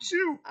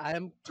 2,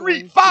 I'm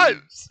 3, going 5,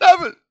 to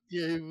 7.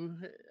 do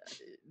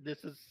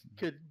this is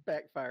could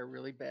backfire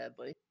really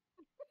badly.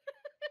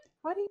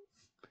 What do you?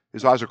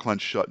 His eyes are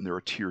clenched shut and there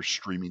are tears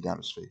streaming down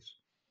his face.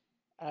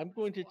 I'm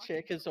going to Walking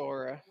check his the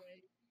aura.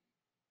 way.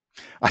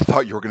 I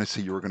thought you were going to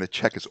say you were going to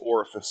check his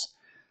orifice.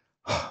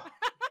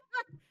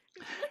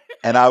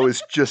 And I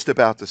was just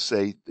about to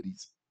say that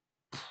he's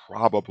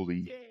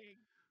probably Dang.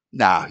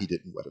 nah, he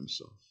didn't wet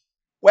himself.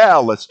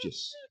 Well, let's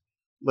just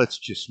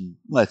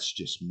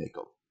make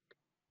a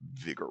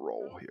vigor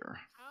roll here.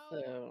 Ow.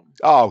 So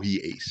Oh, he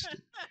aced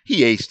it.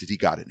 He aced it. He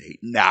got an 8.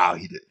 No,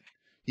 he didn't.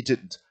 He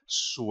didn't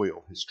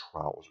soil his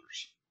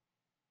trousers.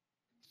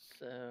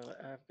 so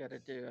I've got to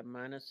do a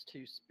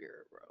 -2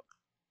 spirit roll.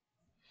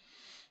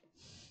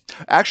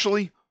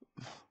 Actually,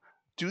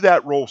 do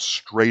that roll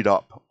straight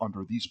up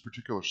under these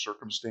particular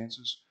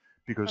circumstances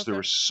because there Okay.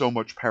 is so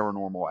much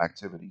paranormal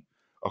activity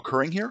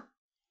occurring here.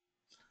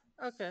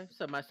 Okay.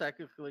 So my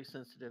psychically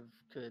sensitive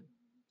could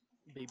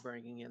be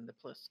bringing in the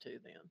 +2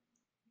 then.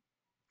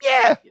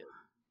 Yeah, Pretty good.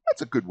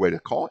 that's a good way to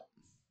call it.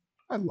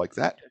 I like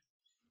that. Okay.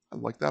 I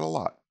like that a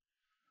lot.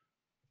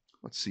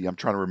 Let's see. I'm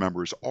trying to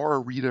remember. Is Aura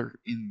Reader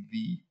in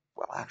the.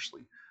 Well,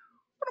 actually,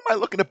 what am I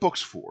looking at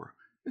books for?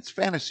 It's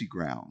Fantasy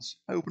Grounds.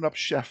 I open up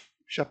Shep's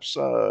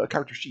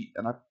character sheet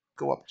and I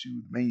go up to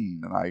the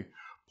main and I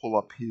pull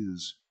up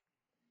his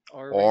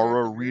Aura reader at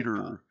Aura the very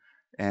top. Reader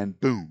and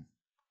boom,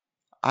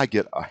 I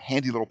get a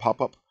handy little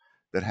pop-up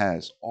that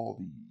has all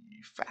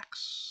the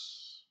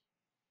facts.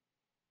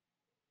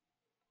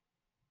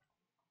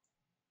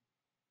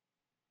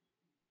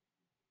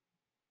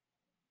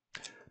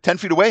 Ten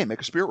feet away,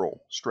 make a spear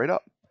roll. Straight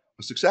up.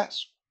 A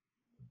success.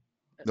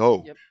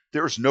 No, Yep.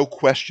 there's no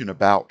question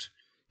about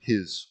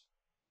his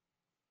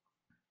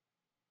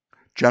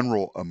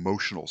general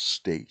emotional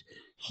state.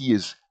 He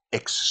is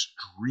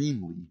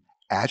extremely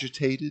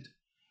agitated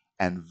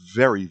and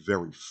very,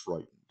 very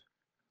frightened.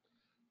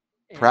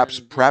 And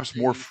Perhaps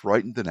more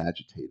frightened than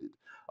agitated.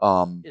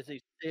 is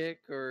he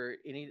sick or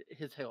any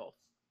his health?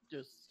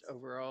 Just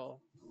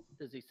overall,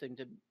 does he seem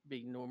to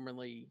be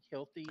normally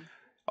healthy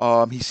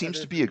He seems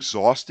other to be than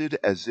exhausted,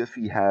 as if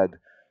he had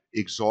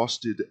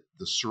exhausted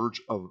the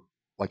surge of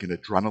like an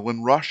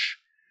adrenaline rush,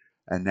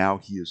 and now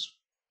he is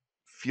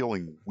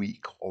feeling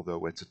weak,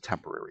 although it's a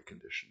temporary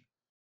condition.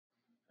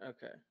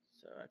 okay,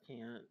 so I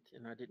can't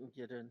and I didn't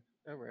get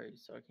a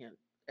raise, so I can't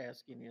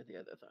ask any of the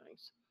other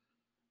things.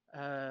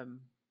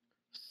 Um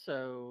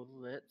so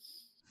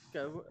let's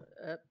go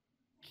up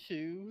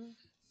to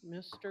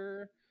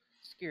Mr.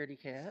 Scaredy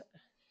Cat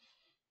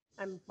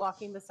I'm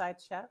walking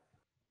beside Shep.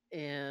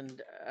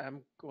 and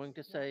I'm going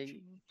to say,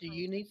 Watching do from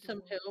you the need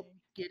some help doorway.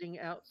 getting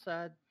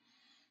outside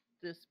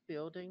this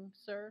building,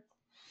 sir?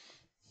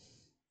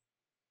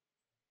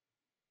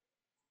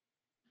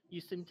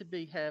 You seem to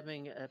be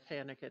having a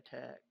panic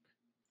attack.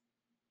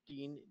 Do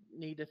you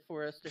need it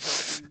for us to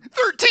help you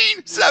 13,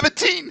 leave?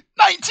 17,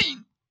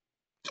 19,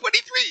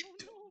 23, Oh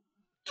no.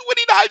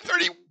 29,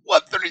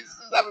 31,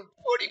 37,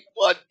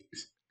 41,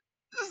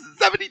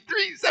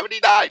 73,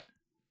 79.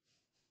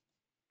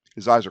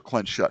 His eyes are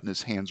clenched shut and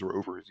his hands are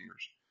over his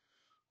ears.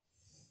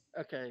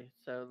 Okay,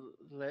 so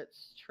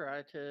let's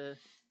try to.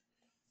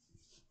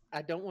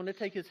 I don't want to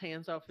take his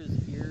hands off his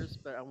ears,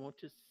 but I want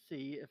to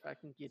see if I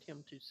can get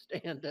him to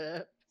stand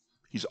up.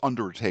 He's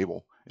under a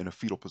table in a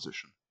fetal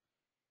position.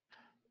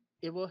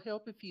 It will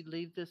help if you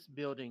leave this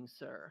building,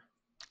 sir.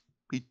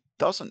 He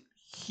doesn't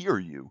hear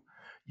you.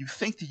 You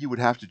think that you would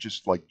have to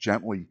just like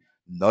gently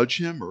nudge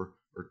him or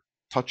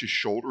touch his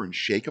shoulder and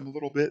shake him a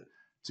little bit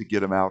to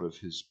get him out of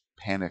his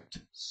panicked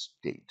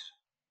state.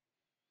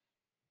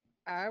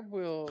 I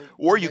will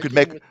Or you nudge could him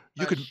make with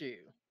you my could shoe.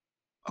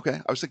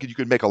 okay, I was thinking you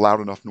could make a loud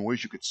enough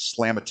noise you could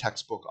slam a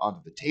textbook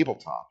onto the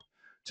tabletop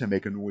to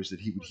make a noise that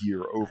he would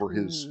hear over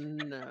his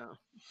No.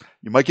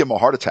 you might give him a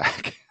heart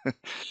attack.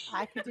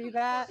 I could do Oh my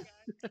that.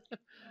 god.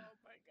 Oh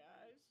my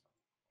gosh.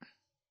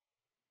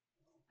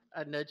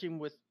 I nudge him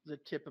with the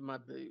tip of my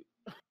boot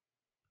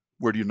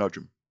Where do you nudge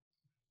him?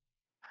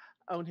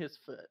 on his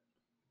foot.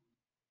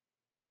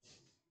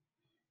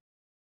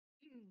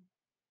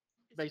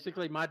 Is he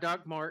Basically, not my breathing?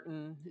 Doc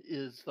Martin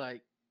is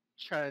like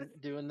trying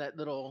doing that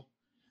little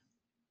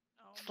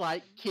Oh Oh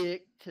slight man.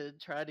 kick to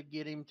try to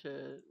get him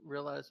to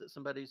realize that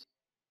somebody's.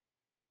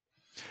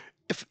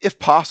 If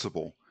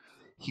possible,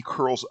 he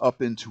curls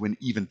up into an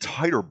even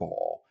tighter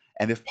ball,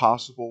 and if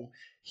possible,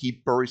 he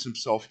buries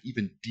himself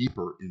even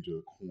deeper into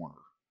the corner,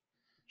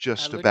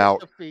 I just look at about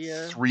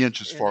Sophia 3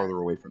 inches and I farther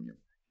away from you.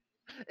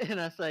 and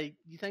I say,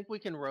 "You think we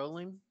can roll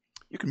him?"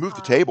 You can move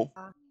the Uh, table.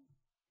 uh,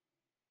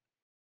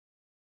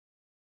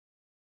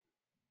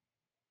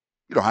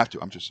 You don't have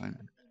to. I'm just saying.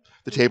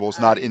 The It's table is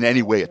not I. in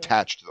any way yeah.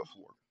 attached to the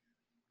floor.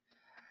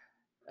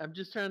 I'm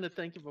just trying to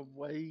think of a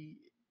way.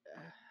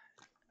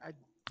 I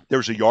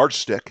There's a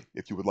yardstick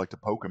if you would like to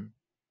poke him.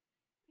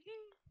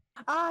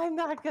 I'm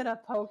not gonna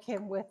poke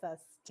him with a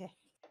stick.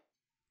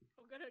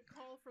 I'm gonna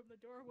call from the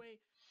doorway.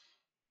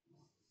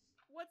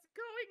 What's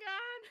going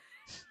on?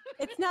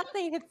 It's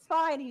nothing. It's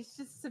fine. He's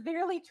just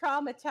severely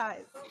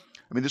traumatized.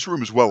 I mean, this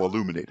room is well Oh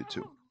illuminated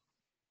too.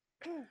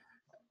 no!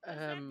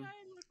 Does that um. guy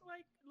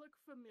look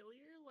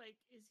familiar? Like,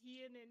 is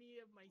he in any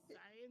of my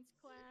science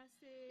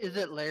Is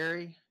it classes?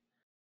 Larry?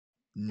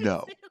 Is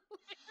No, it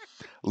Larry?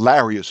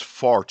 Larry is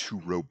far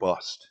too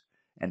robust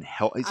and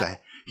I,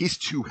 he's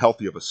too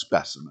healthy of a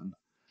specimen.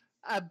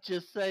 I'm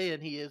just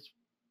saying he is.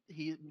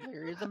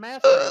 Larry is a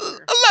math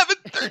major. 11,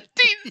 13,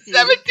 He is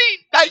 17,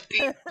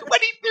 19,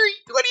 23,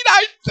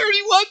 29,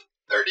 31,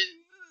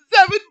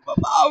 37,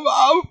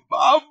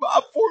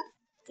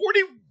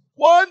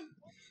 41.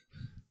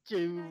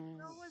 Can I to.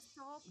 throw a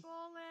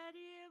softball at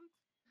him?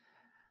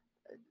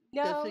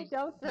 Does no, he?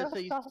 don't Does throw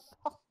he?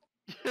 softball.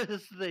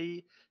 Does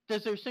the?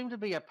 Does there seem to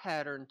be a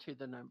pattern to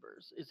the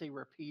numbers? Is he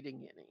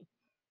repeating any?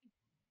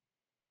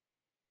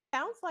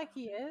 Sounds like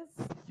he is.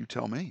 You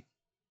tell me.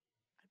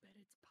 I bet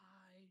it's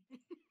pie.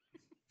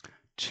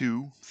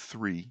 2,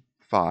 3,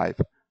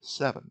 5,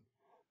 7,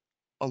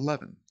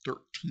 11,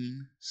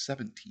 13,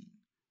 17,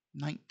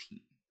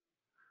 19,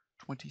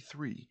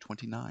 23,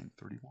 29,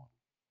 31.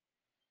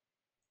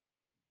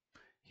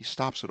 He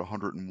stops at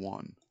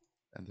 101,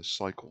 and the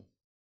cycle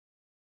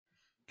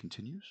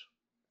continues.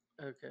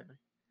 Okay.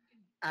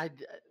 I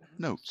d-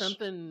 Notes.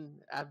 something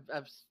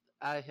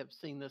I have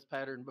seen this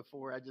pattern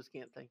before. I just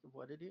can't think of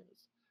what it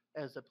is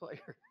as a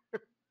player.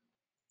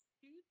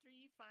 2,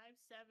 3, 5,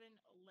 7,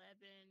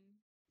 11.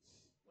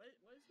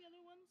 What is the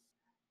other ones?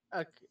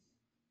 Okay.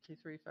 2,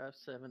 3, 5,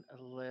 7,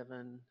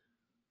 11.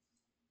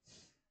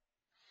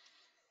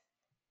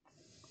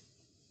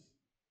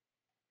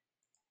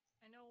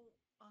 I know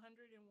 101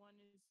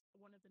 is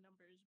one of the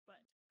numbers,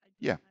 but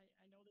Yeah,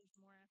 I know there's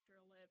more after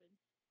 11.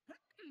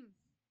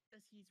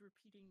 As he's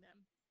repeating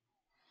them.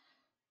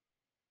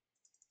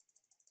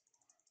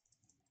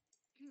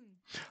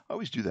 I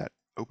always do that.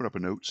 Open up a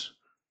notes,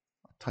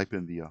 type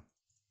in the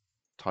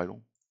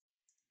title,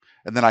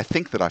 and then I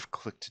think that I've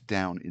clicked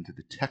down into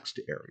the text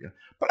area,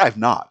 but I've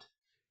not,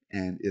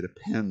 and it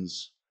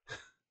appends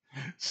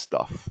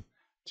stuff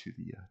to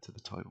the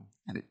title,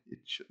 and it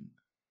shouldn't.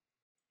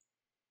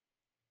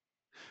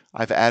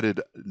 I've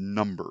added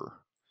number.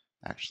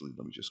 Actually,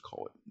 let me just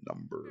call it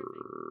Perfect.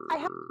 I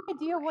have number. no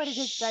idea what it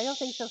is, but I don't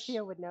think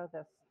Sophia would know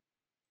this.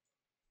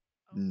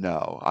 Oh.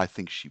 No, I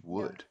think she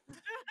No. would.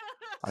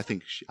 I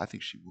think she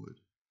would.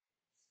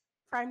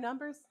 Prime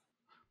numbers?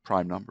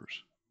 Prime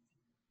numbers.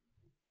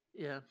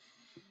 Yeah.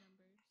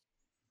 Numbers.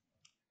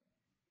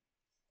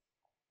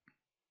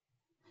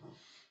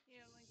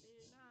 Yeah, like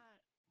they're not.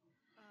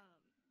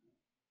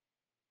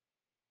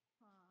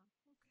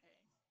 Okay.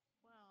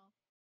 Well.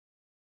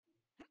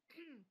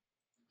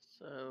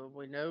 So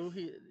we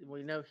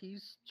know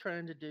he's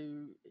trying to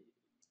do.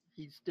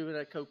 He's doing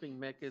a coping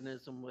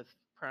mechanism with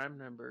prime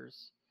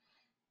numbers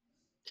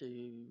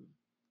to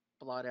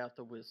blot out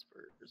the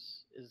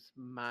whispers. Is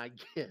my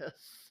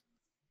guess.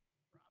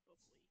 Probably.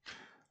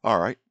 All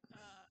right. Uh,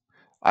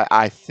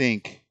 I yeah, just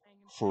think hang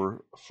him back.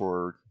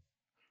 for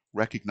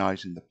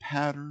recognizing the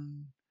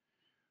pattern,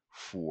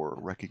 for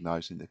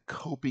recognizing the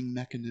coping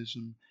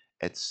mechanism,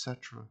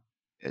 etc.,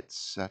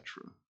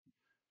 etc.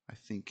 I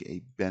think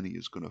a Benny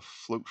is going to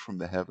float from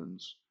the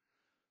heavens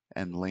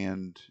and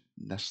land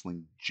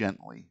nestling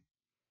gently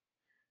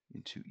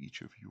into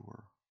each of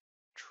your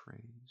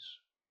trays.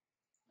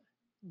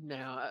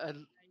 Now Nice.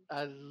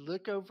 I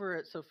look over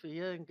at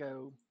Sophia and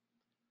go,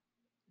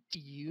 "Do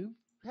you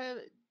have?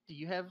 Do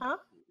you have? Huh?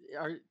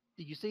 Are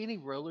do you see any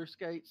roller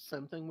skates?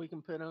 Something we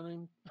can put on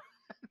him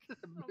to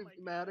Oh move my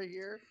him out god. of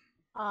here,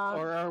 Um,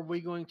 or are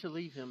we going to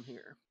leave him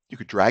here?" You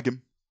could drag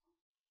him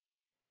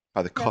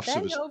by gonna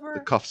bend the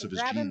over cuffs and of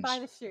his grab him by jeans.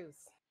 the shoes.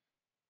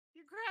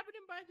 You're grabbing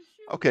him by the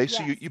shoes. Okay,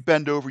 so Yes. you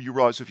bend over, you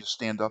realize if you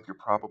stand up, you're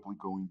probably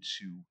going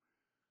to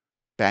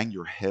bang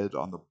your head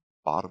on the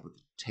bottom of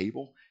the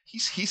table.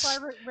 That's why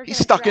we're He's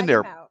gonna stuck in drag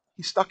him there. out.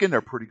 He's stuck in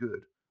there pretty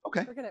good.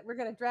 Okay. We're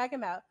gonna drag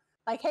him out.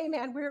 Like, hey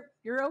man,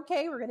 you're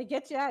okay. We're gonna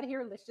get you out of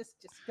here. Let's just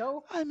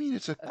go. I mean,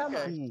 Come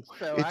on. Okay,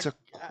 so it's a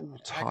I, cool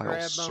I tile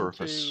grab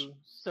surface. onto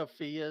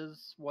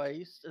Sophia's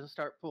waist and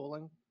start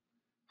pulling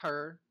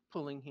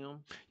him.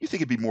 You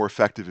think it'd be more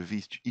effective if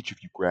each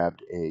of you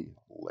grabbed a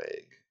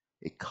leg,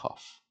 a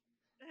cuff,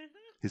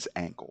 his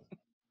ankle.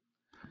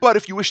 But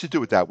if you wish to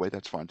do it that way,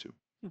 that's fine too.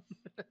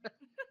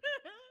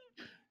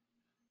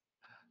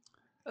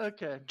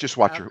 Okay. Just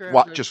watch your After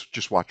I've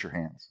just watch your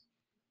hands.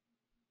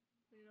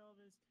 Look at all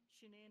this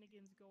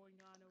shenanigans going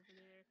on over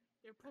there.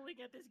 They're pulling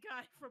at this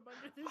guy from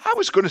under this I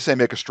was going to say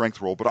table. make a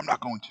strength roll, but I'm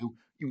not going to.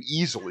 You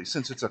easily,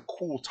 since it's a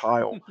cool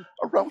tile,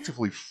 a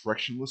relatively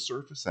frictionless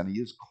surface, and he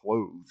is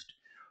clothed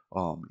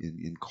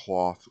in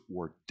cloth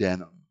or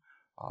denim,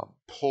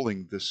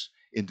 pulling this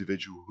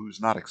individual who's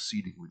not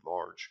exceedingly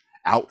large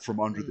out from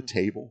under the Mhm.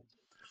 table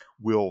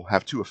will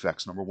have two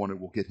effects. Number one, it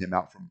will get him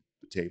out from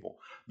the table.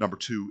 Number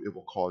two, it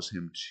will cause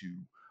him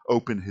to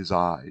open his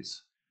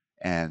eyes,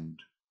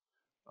 and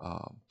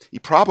he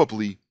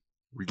probably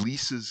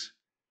releases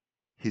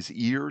his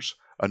ears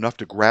enough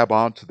to grab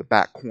onto the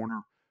back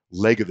corner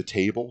leg of the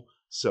table.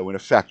 So in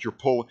effect,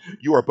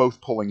 you are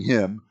both pulling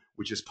him,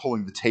 which is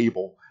pulling the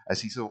table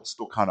as he's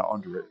still kind of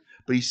under it.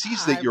 But I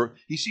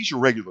he sees your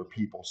regular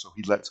people, so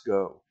he lets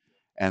go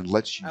and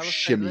lets you I will say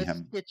shimmy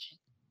him.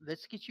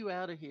 let's get you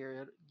out of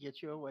here,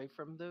 get you away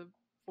from the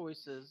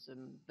voices,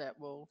 and that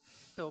will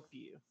help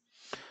you.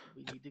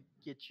 We need to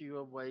get you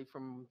away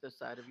from the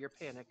side of your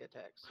panic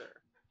attack, sir.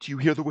 Do you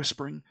hear the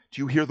whispering?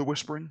 Do you hear the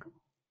whispering?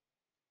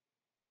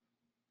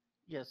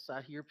 Yes,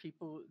 I hear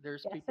people.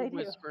 There's Yes, people I do.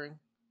 whispering.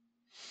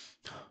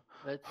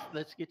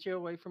 Let's get you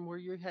away from where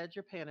you had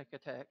your panic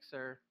attack,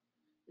 sir.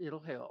 It'll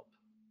help.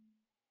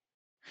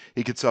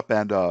 He gets up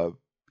and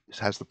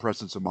has the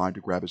presence of mind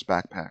to grab his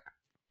backpack,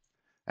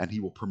 and he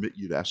will permit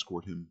you to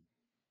escort him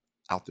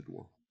out the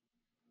door.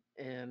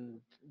 And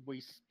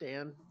we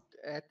stand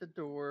at the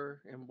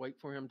door and wait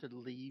for him to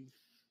leave,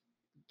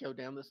 go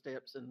down the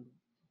steps, and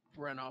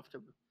run off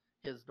to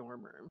his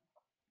dorm room.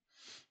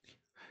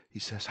 He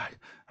says,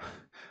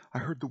 I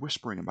heard the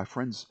whispering, and my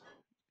friends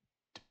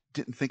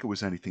didn't think it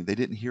was anything. They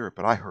didn't hear it,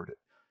 but I heard it.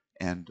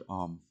 And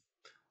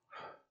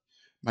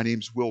my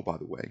name's Will, by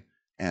the way.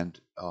 And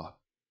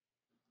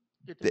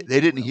Good to meet they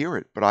you, didn't Will. hear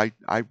it, but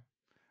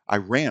I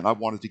ran. I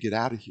wanted to get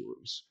out of here.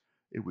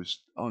 It was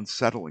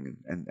unsettling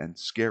and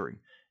scary.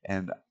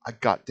 And I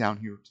got down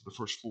here to the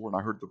first floor, and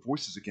I heard the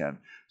voices again.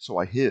 So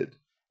I hid.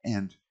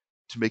 And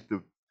to make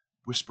the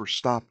whisper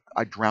stop,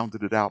 I drowned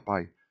it out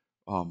by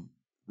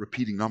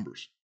repeating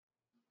numbers.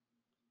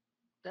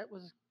 That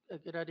was a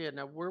good idea.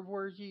 Now, where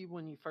were you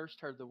when you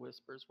first heard the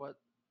whispers? What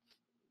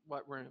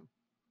room?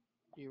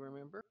 Do you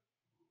remember?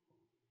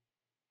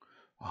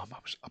 I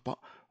was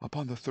up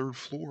on the third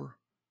floor.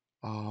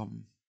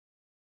 Um,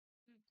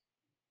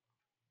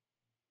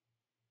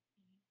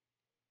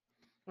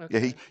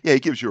 Okay. he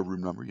gives you a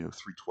room number,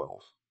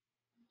 312.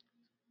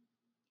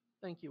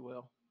 Thank you,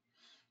 Will.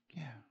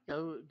 Yeah,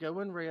 Go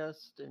and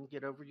rest and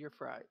get over your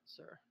fright,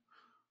 sir.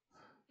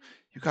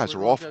 you guys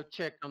We're are gonna awful. go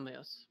check on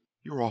this.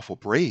 You're awful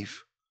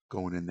brave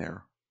going in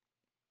there.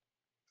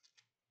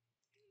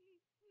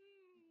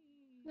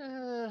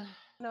 Uh,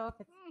 No, if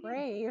it's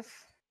brave.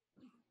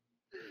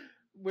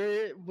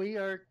 we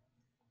are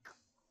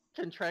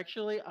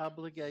contractually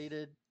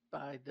obligated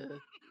by the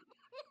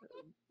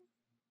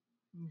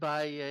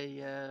by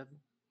a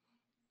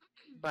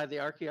by the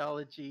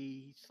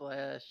archaeology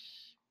slash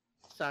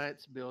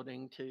science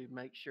building to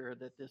make sure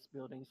that this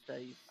building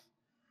stays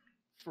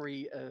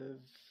free of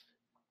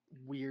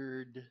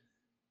weird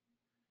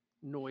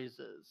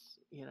noises.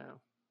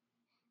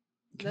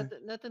 Okay,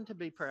 Nothing to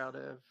be proud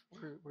of.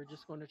 We're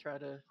just going to try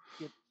to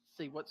get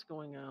see what's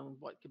going on,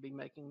 what could be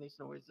making these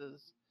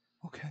noises,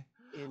 okay.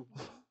 and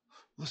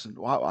Listen,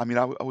 well, I mean,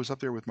 I was up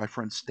there with my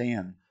friend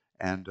Stan,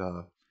 and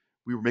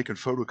we were making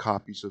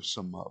photocopies of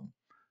some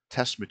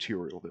test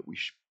material that we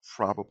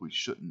probably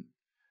shouldn't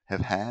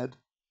have had.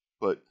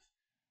 But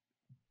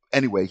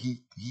anyway, he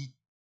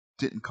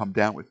didn't come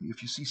down with me.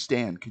 If you see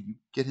Stan, can you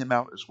get him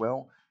out as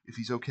well if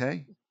he's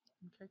okay?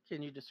 okay.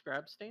 Can you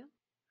describe Stan?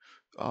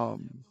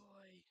 Um,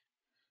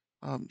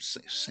 Boy.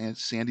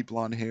 sandy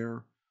blonde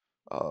hair,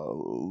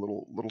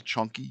 little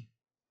chunky,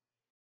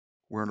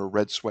 wearing a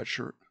red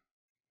sweatshirt.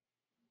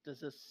 Does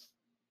this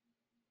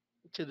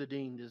to the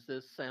dean? Does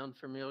this sound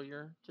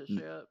familiar to N-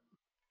 Shep?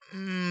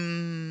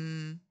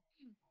 Mm,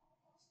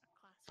 A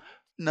classmate?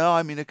 no,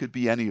 I mean it could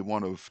be any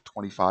one of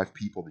 25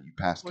 people that you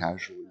pass What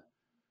casually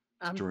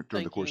I'm during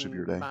the course of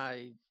your thinking, day.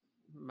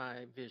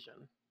 my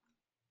vision.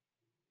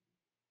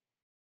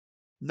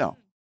 No,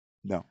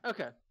 Hmm. no,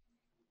 Okay,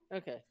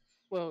 okay.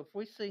 Well, if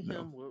we see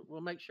no. him,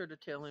 we'll make sure to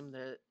tell him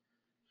that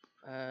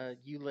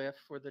you left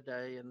for the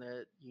day and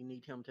that you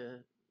need him to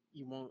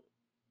you want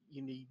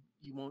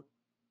you want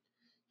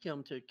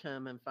him to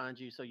come and find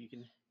you so you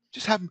can.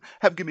 Just have him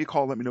give me a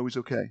call. Let me know he's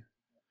okay,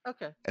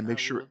 Okay, and I make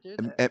sure will do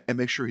that. and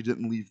make sure he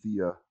didn't leave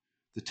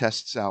the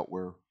tests out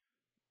where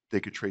they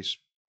could trace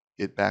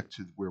it back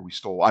to where we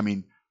stole. I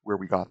mean, where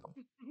we got them.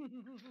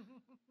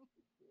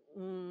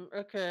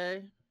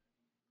 Okay,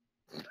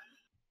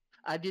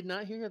 I did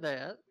not hear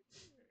that.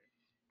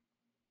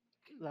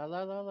 La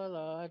la la la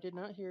la. I did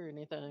not hear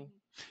anything.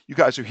 You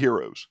guys are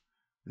heroes.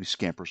 And he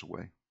scampers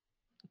away.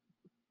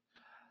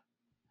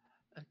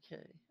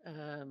 Okay. There's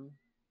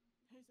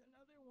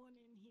another one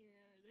in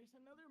here. There's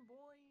another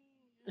boy.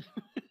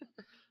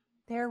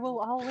 There will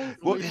always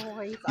Well, be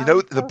boys.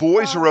 the I'm so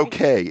boys are sorry.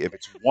 okay if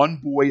it's one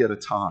boy at a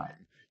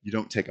time. You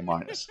don't take a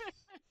minus.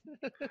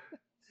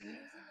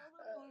 There's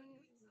another one.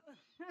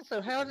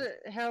 So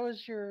how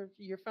is your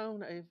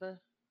phone, Ava?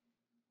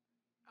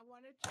 I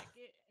want to check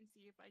it and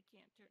see if I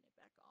can't turn it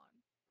back on.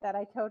 That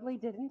I totally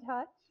didn't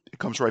touch. It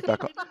comes right She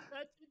back on. didn't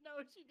touch it. No,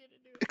 she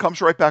didn't do it. It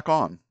comes right back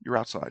on. You're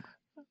outside,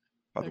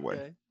 by the way.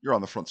 Okay. You're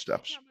on the I front hope the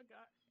steps. You're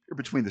I hope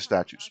between the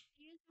statues.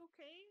 Tamagotchi is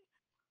okay.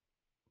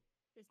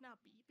 It's not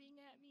beeping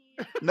at me.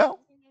 It's not No,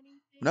 doing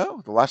anything.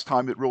 no. The last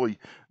time it really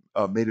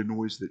made a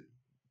noise that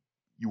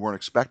you weren't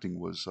expecting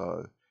was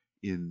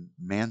in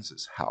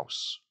Mans's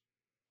house.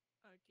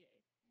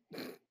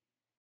 Okay.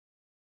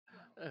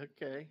 Well,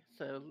 Okay.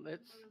 So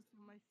let's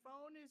my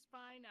phone is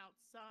fine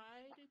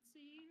outside. It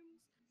seems.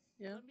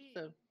 yeah. Let me.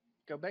 So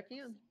go back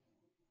in.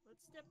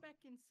 Let's step back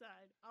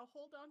inside. I'll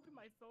hold on to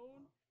my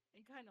phone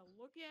and kind of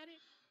look at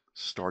it as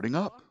Starting we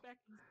up. walk back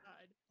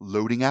inside.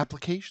 Loading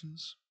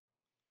applications.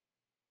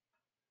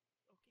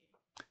 Okay.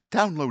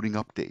 Downloading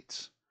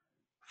updates.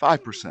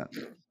 5%.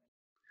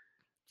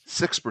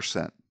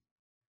 6%.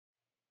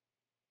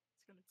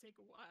 It's gonna take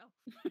a while.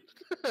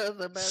 I was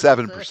about to say.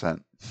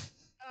 7%.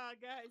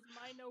 Guys,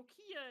 my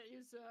Nokia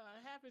is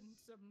having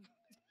some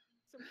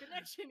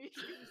connection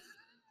issues.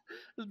 I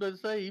was about to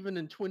say, even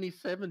in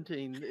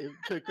 2017, it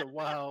took a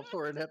while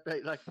for an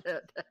update like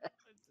that to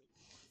happen.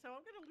 So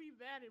I'm gonna leave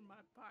that in my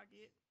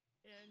pocket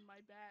and my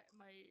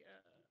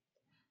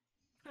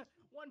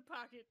one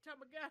pocket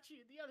Tamagotchi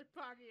in the other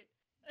pocket,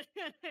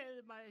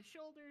 my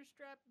shoulder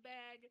strap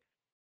bag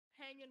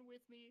hanging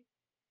with me.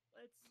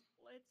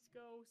 Let's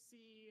go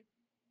see.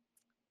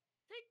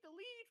 Take the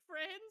lead,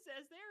 friends,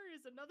 as there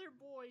is another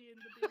boy in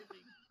the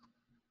building.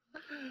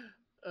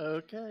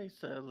 Okay,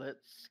 so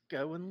let's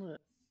go and look.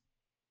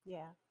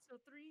 Yeah. So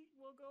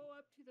we'll go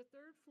up to the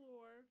third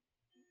floor,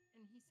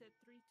 and he said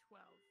 312.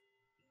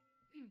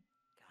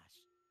 Gosh,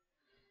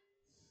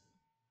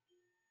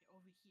 you're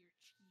over here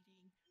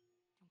cheating.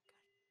 Don't got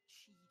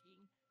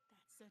cheating.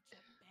 That's such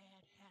a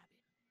bad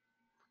habit.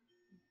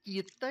 Do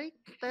you think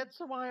that's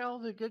why all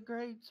the good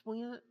grades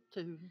went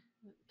to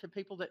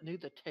people that knew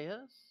the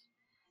tests?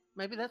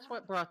 Maybe that's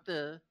what brought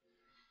the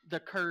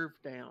curve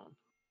down.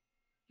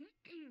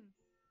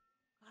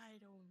 I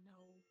don't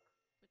know,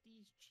 but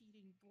these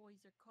cheating boys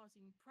are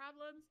causing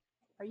problems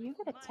Are with you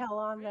going to my tell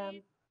on them?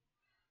 grade.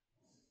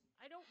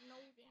 I don't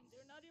know them.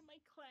 They're not in my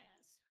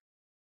class.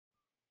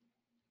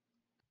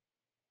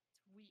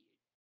 It's weird.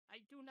 I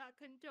do not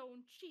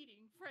condone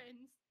cheating,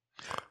 friends.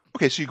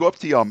 Okay, so you go up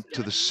to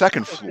the Study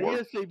second hard. floor.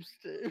 Sophia seems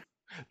to.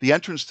 The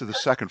entrance to the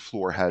second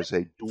floor has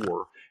a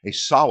door, a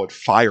solid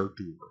fire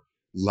door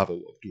level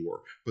of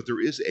door, but there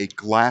is a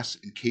glass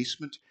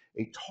encasement,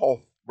 a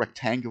tall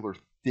rectangular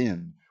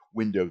thin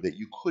window that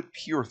you could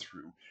peer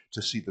through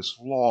to see this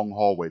long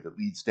hallway that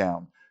leads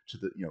down to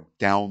the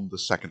down the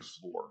second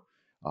floor,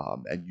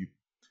 and you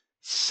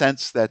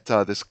sense that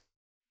this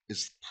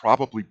is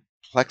probably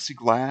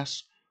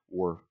plexiglass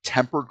or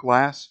tempered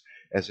glass,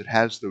 as it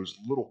has those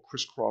little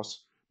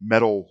crisscross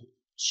metal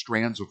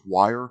strands of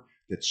wire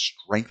that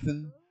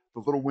strengthen the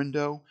little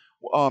window.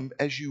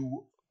 As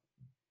you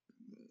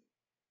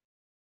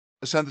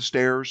ascend the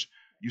stairs,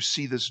 you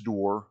see this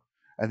door,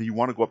 and then you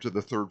want to go up to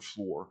the third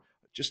floor.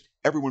 Just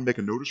everyone make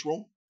a notice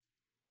roll.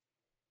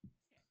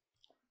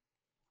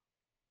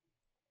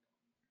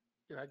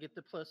 Do I get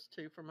the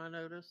 +2 for my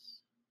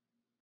notice?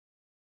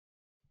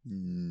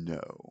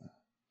 No.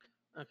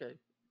 Okay.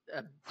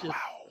 Just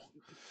Wow.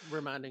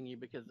 reminding you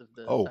because of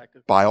the Oh,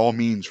 psychic. by all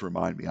means,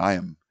 remind me. I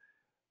am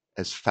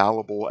as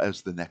fallible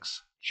as the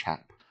next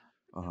chap.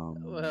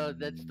 Well,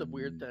 that's the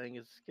weird thing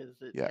is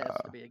because it Yeah.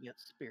 has to be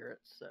against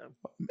spirits. So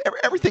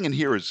Everything in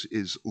here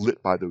is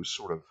lit by those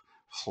sort of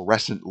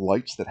fluorescent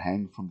lights that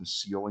hang from the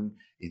ceiling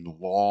in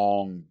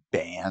long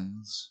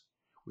bands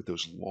with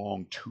those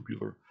long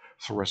tubular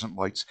fluorescent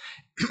lights.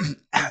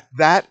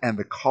 That and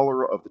the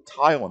color of the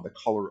tile and the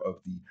color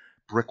of the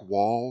brick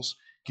walls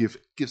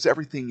gives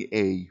everything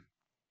a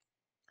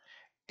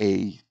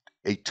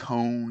a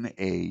tone,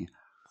 a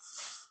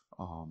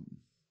um,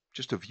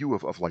 just a view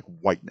of like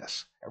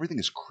whiteness. Everything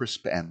is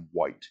crisp and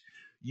white.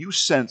 You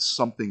sense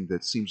something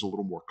that seems a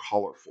little more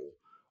colorful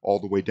all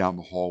the way down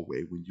the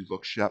hallway when you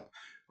look, Shep.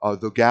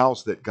 The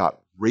gals that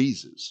got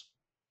raises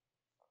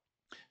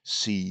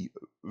see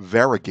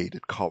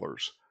variegated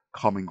colors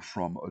coming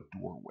from a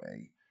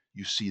doorway.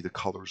 You see the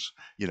colors,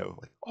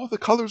 like all the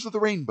colors of the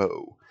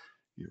rainbow.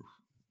 You know,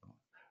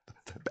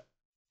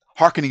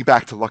 Harkening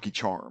back to Lucky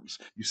Charms,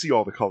 you see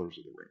all the colors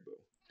of the rainbow.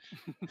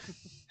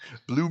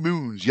 Blue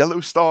moons,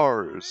 yellow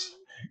stars,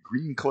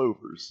 green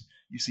clovers.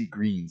 You see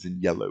greens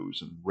and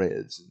yellows and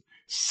reds and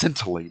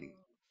scintillating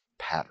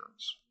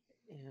patterns.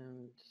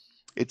 and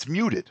It's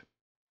muted,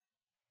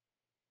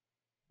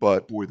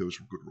 but boy, those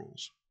were good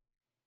rolls.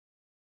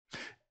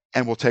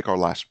 And we'll take our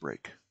last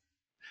break.